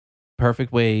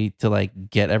 Perfect way to like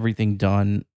get everything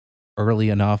done early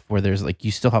enough where there's like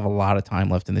you still have a lot of time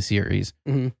left in the series.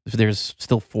 If there's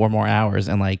still 4 more hours,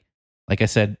 and like I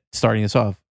said, starting this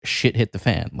off, shit hit the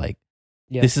fan. Like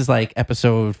this is like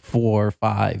episode 4,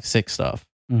 5, 6 stuff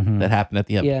that happened at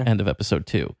the end of episode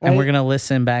 2, and we're gonna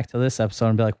listen back to this episode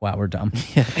and be like, "Wow, we're dumb."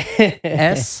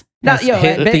 S hit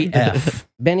the F.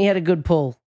 Benny had a good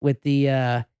pull with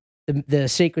the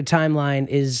sacred timeline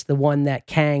is the one that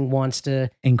Kang wants to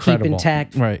keep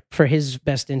intact right, for his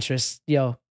best interests.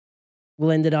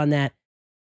 We'll end it on that.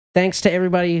 thanks to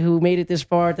everybody who made it this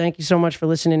far. Thank you so much for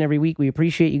listening every week. We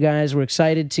appreciate you guys. We're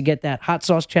excited to get that hot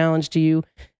sauce challenge to you.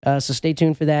 So stay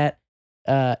tuned for that.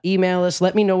 Email us.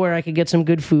 Let me know where I could get some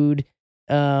good food.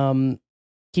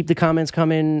 Keep the comments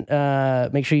coming.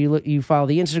 Make sure you follow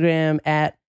the Instagram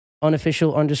at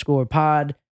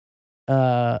unofficial_pod.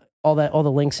 All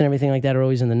the links and everything like that are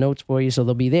always in the notes for you, so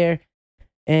they'll be there.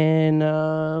 And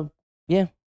yeah,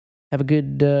 have a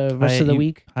good rest of the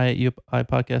week. Hi at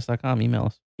iPodcast.com. Email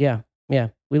us. Yeah.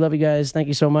 We love you guys. Thank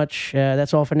you so much.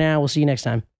 That's all for now. We'll see you next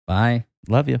time. Bye.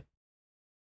 Love you.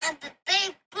 I'm the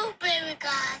big blueberry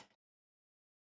guy.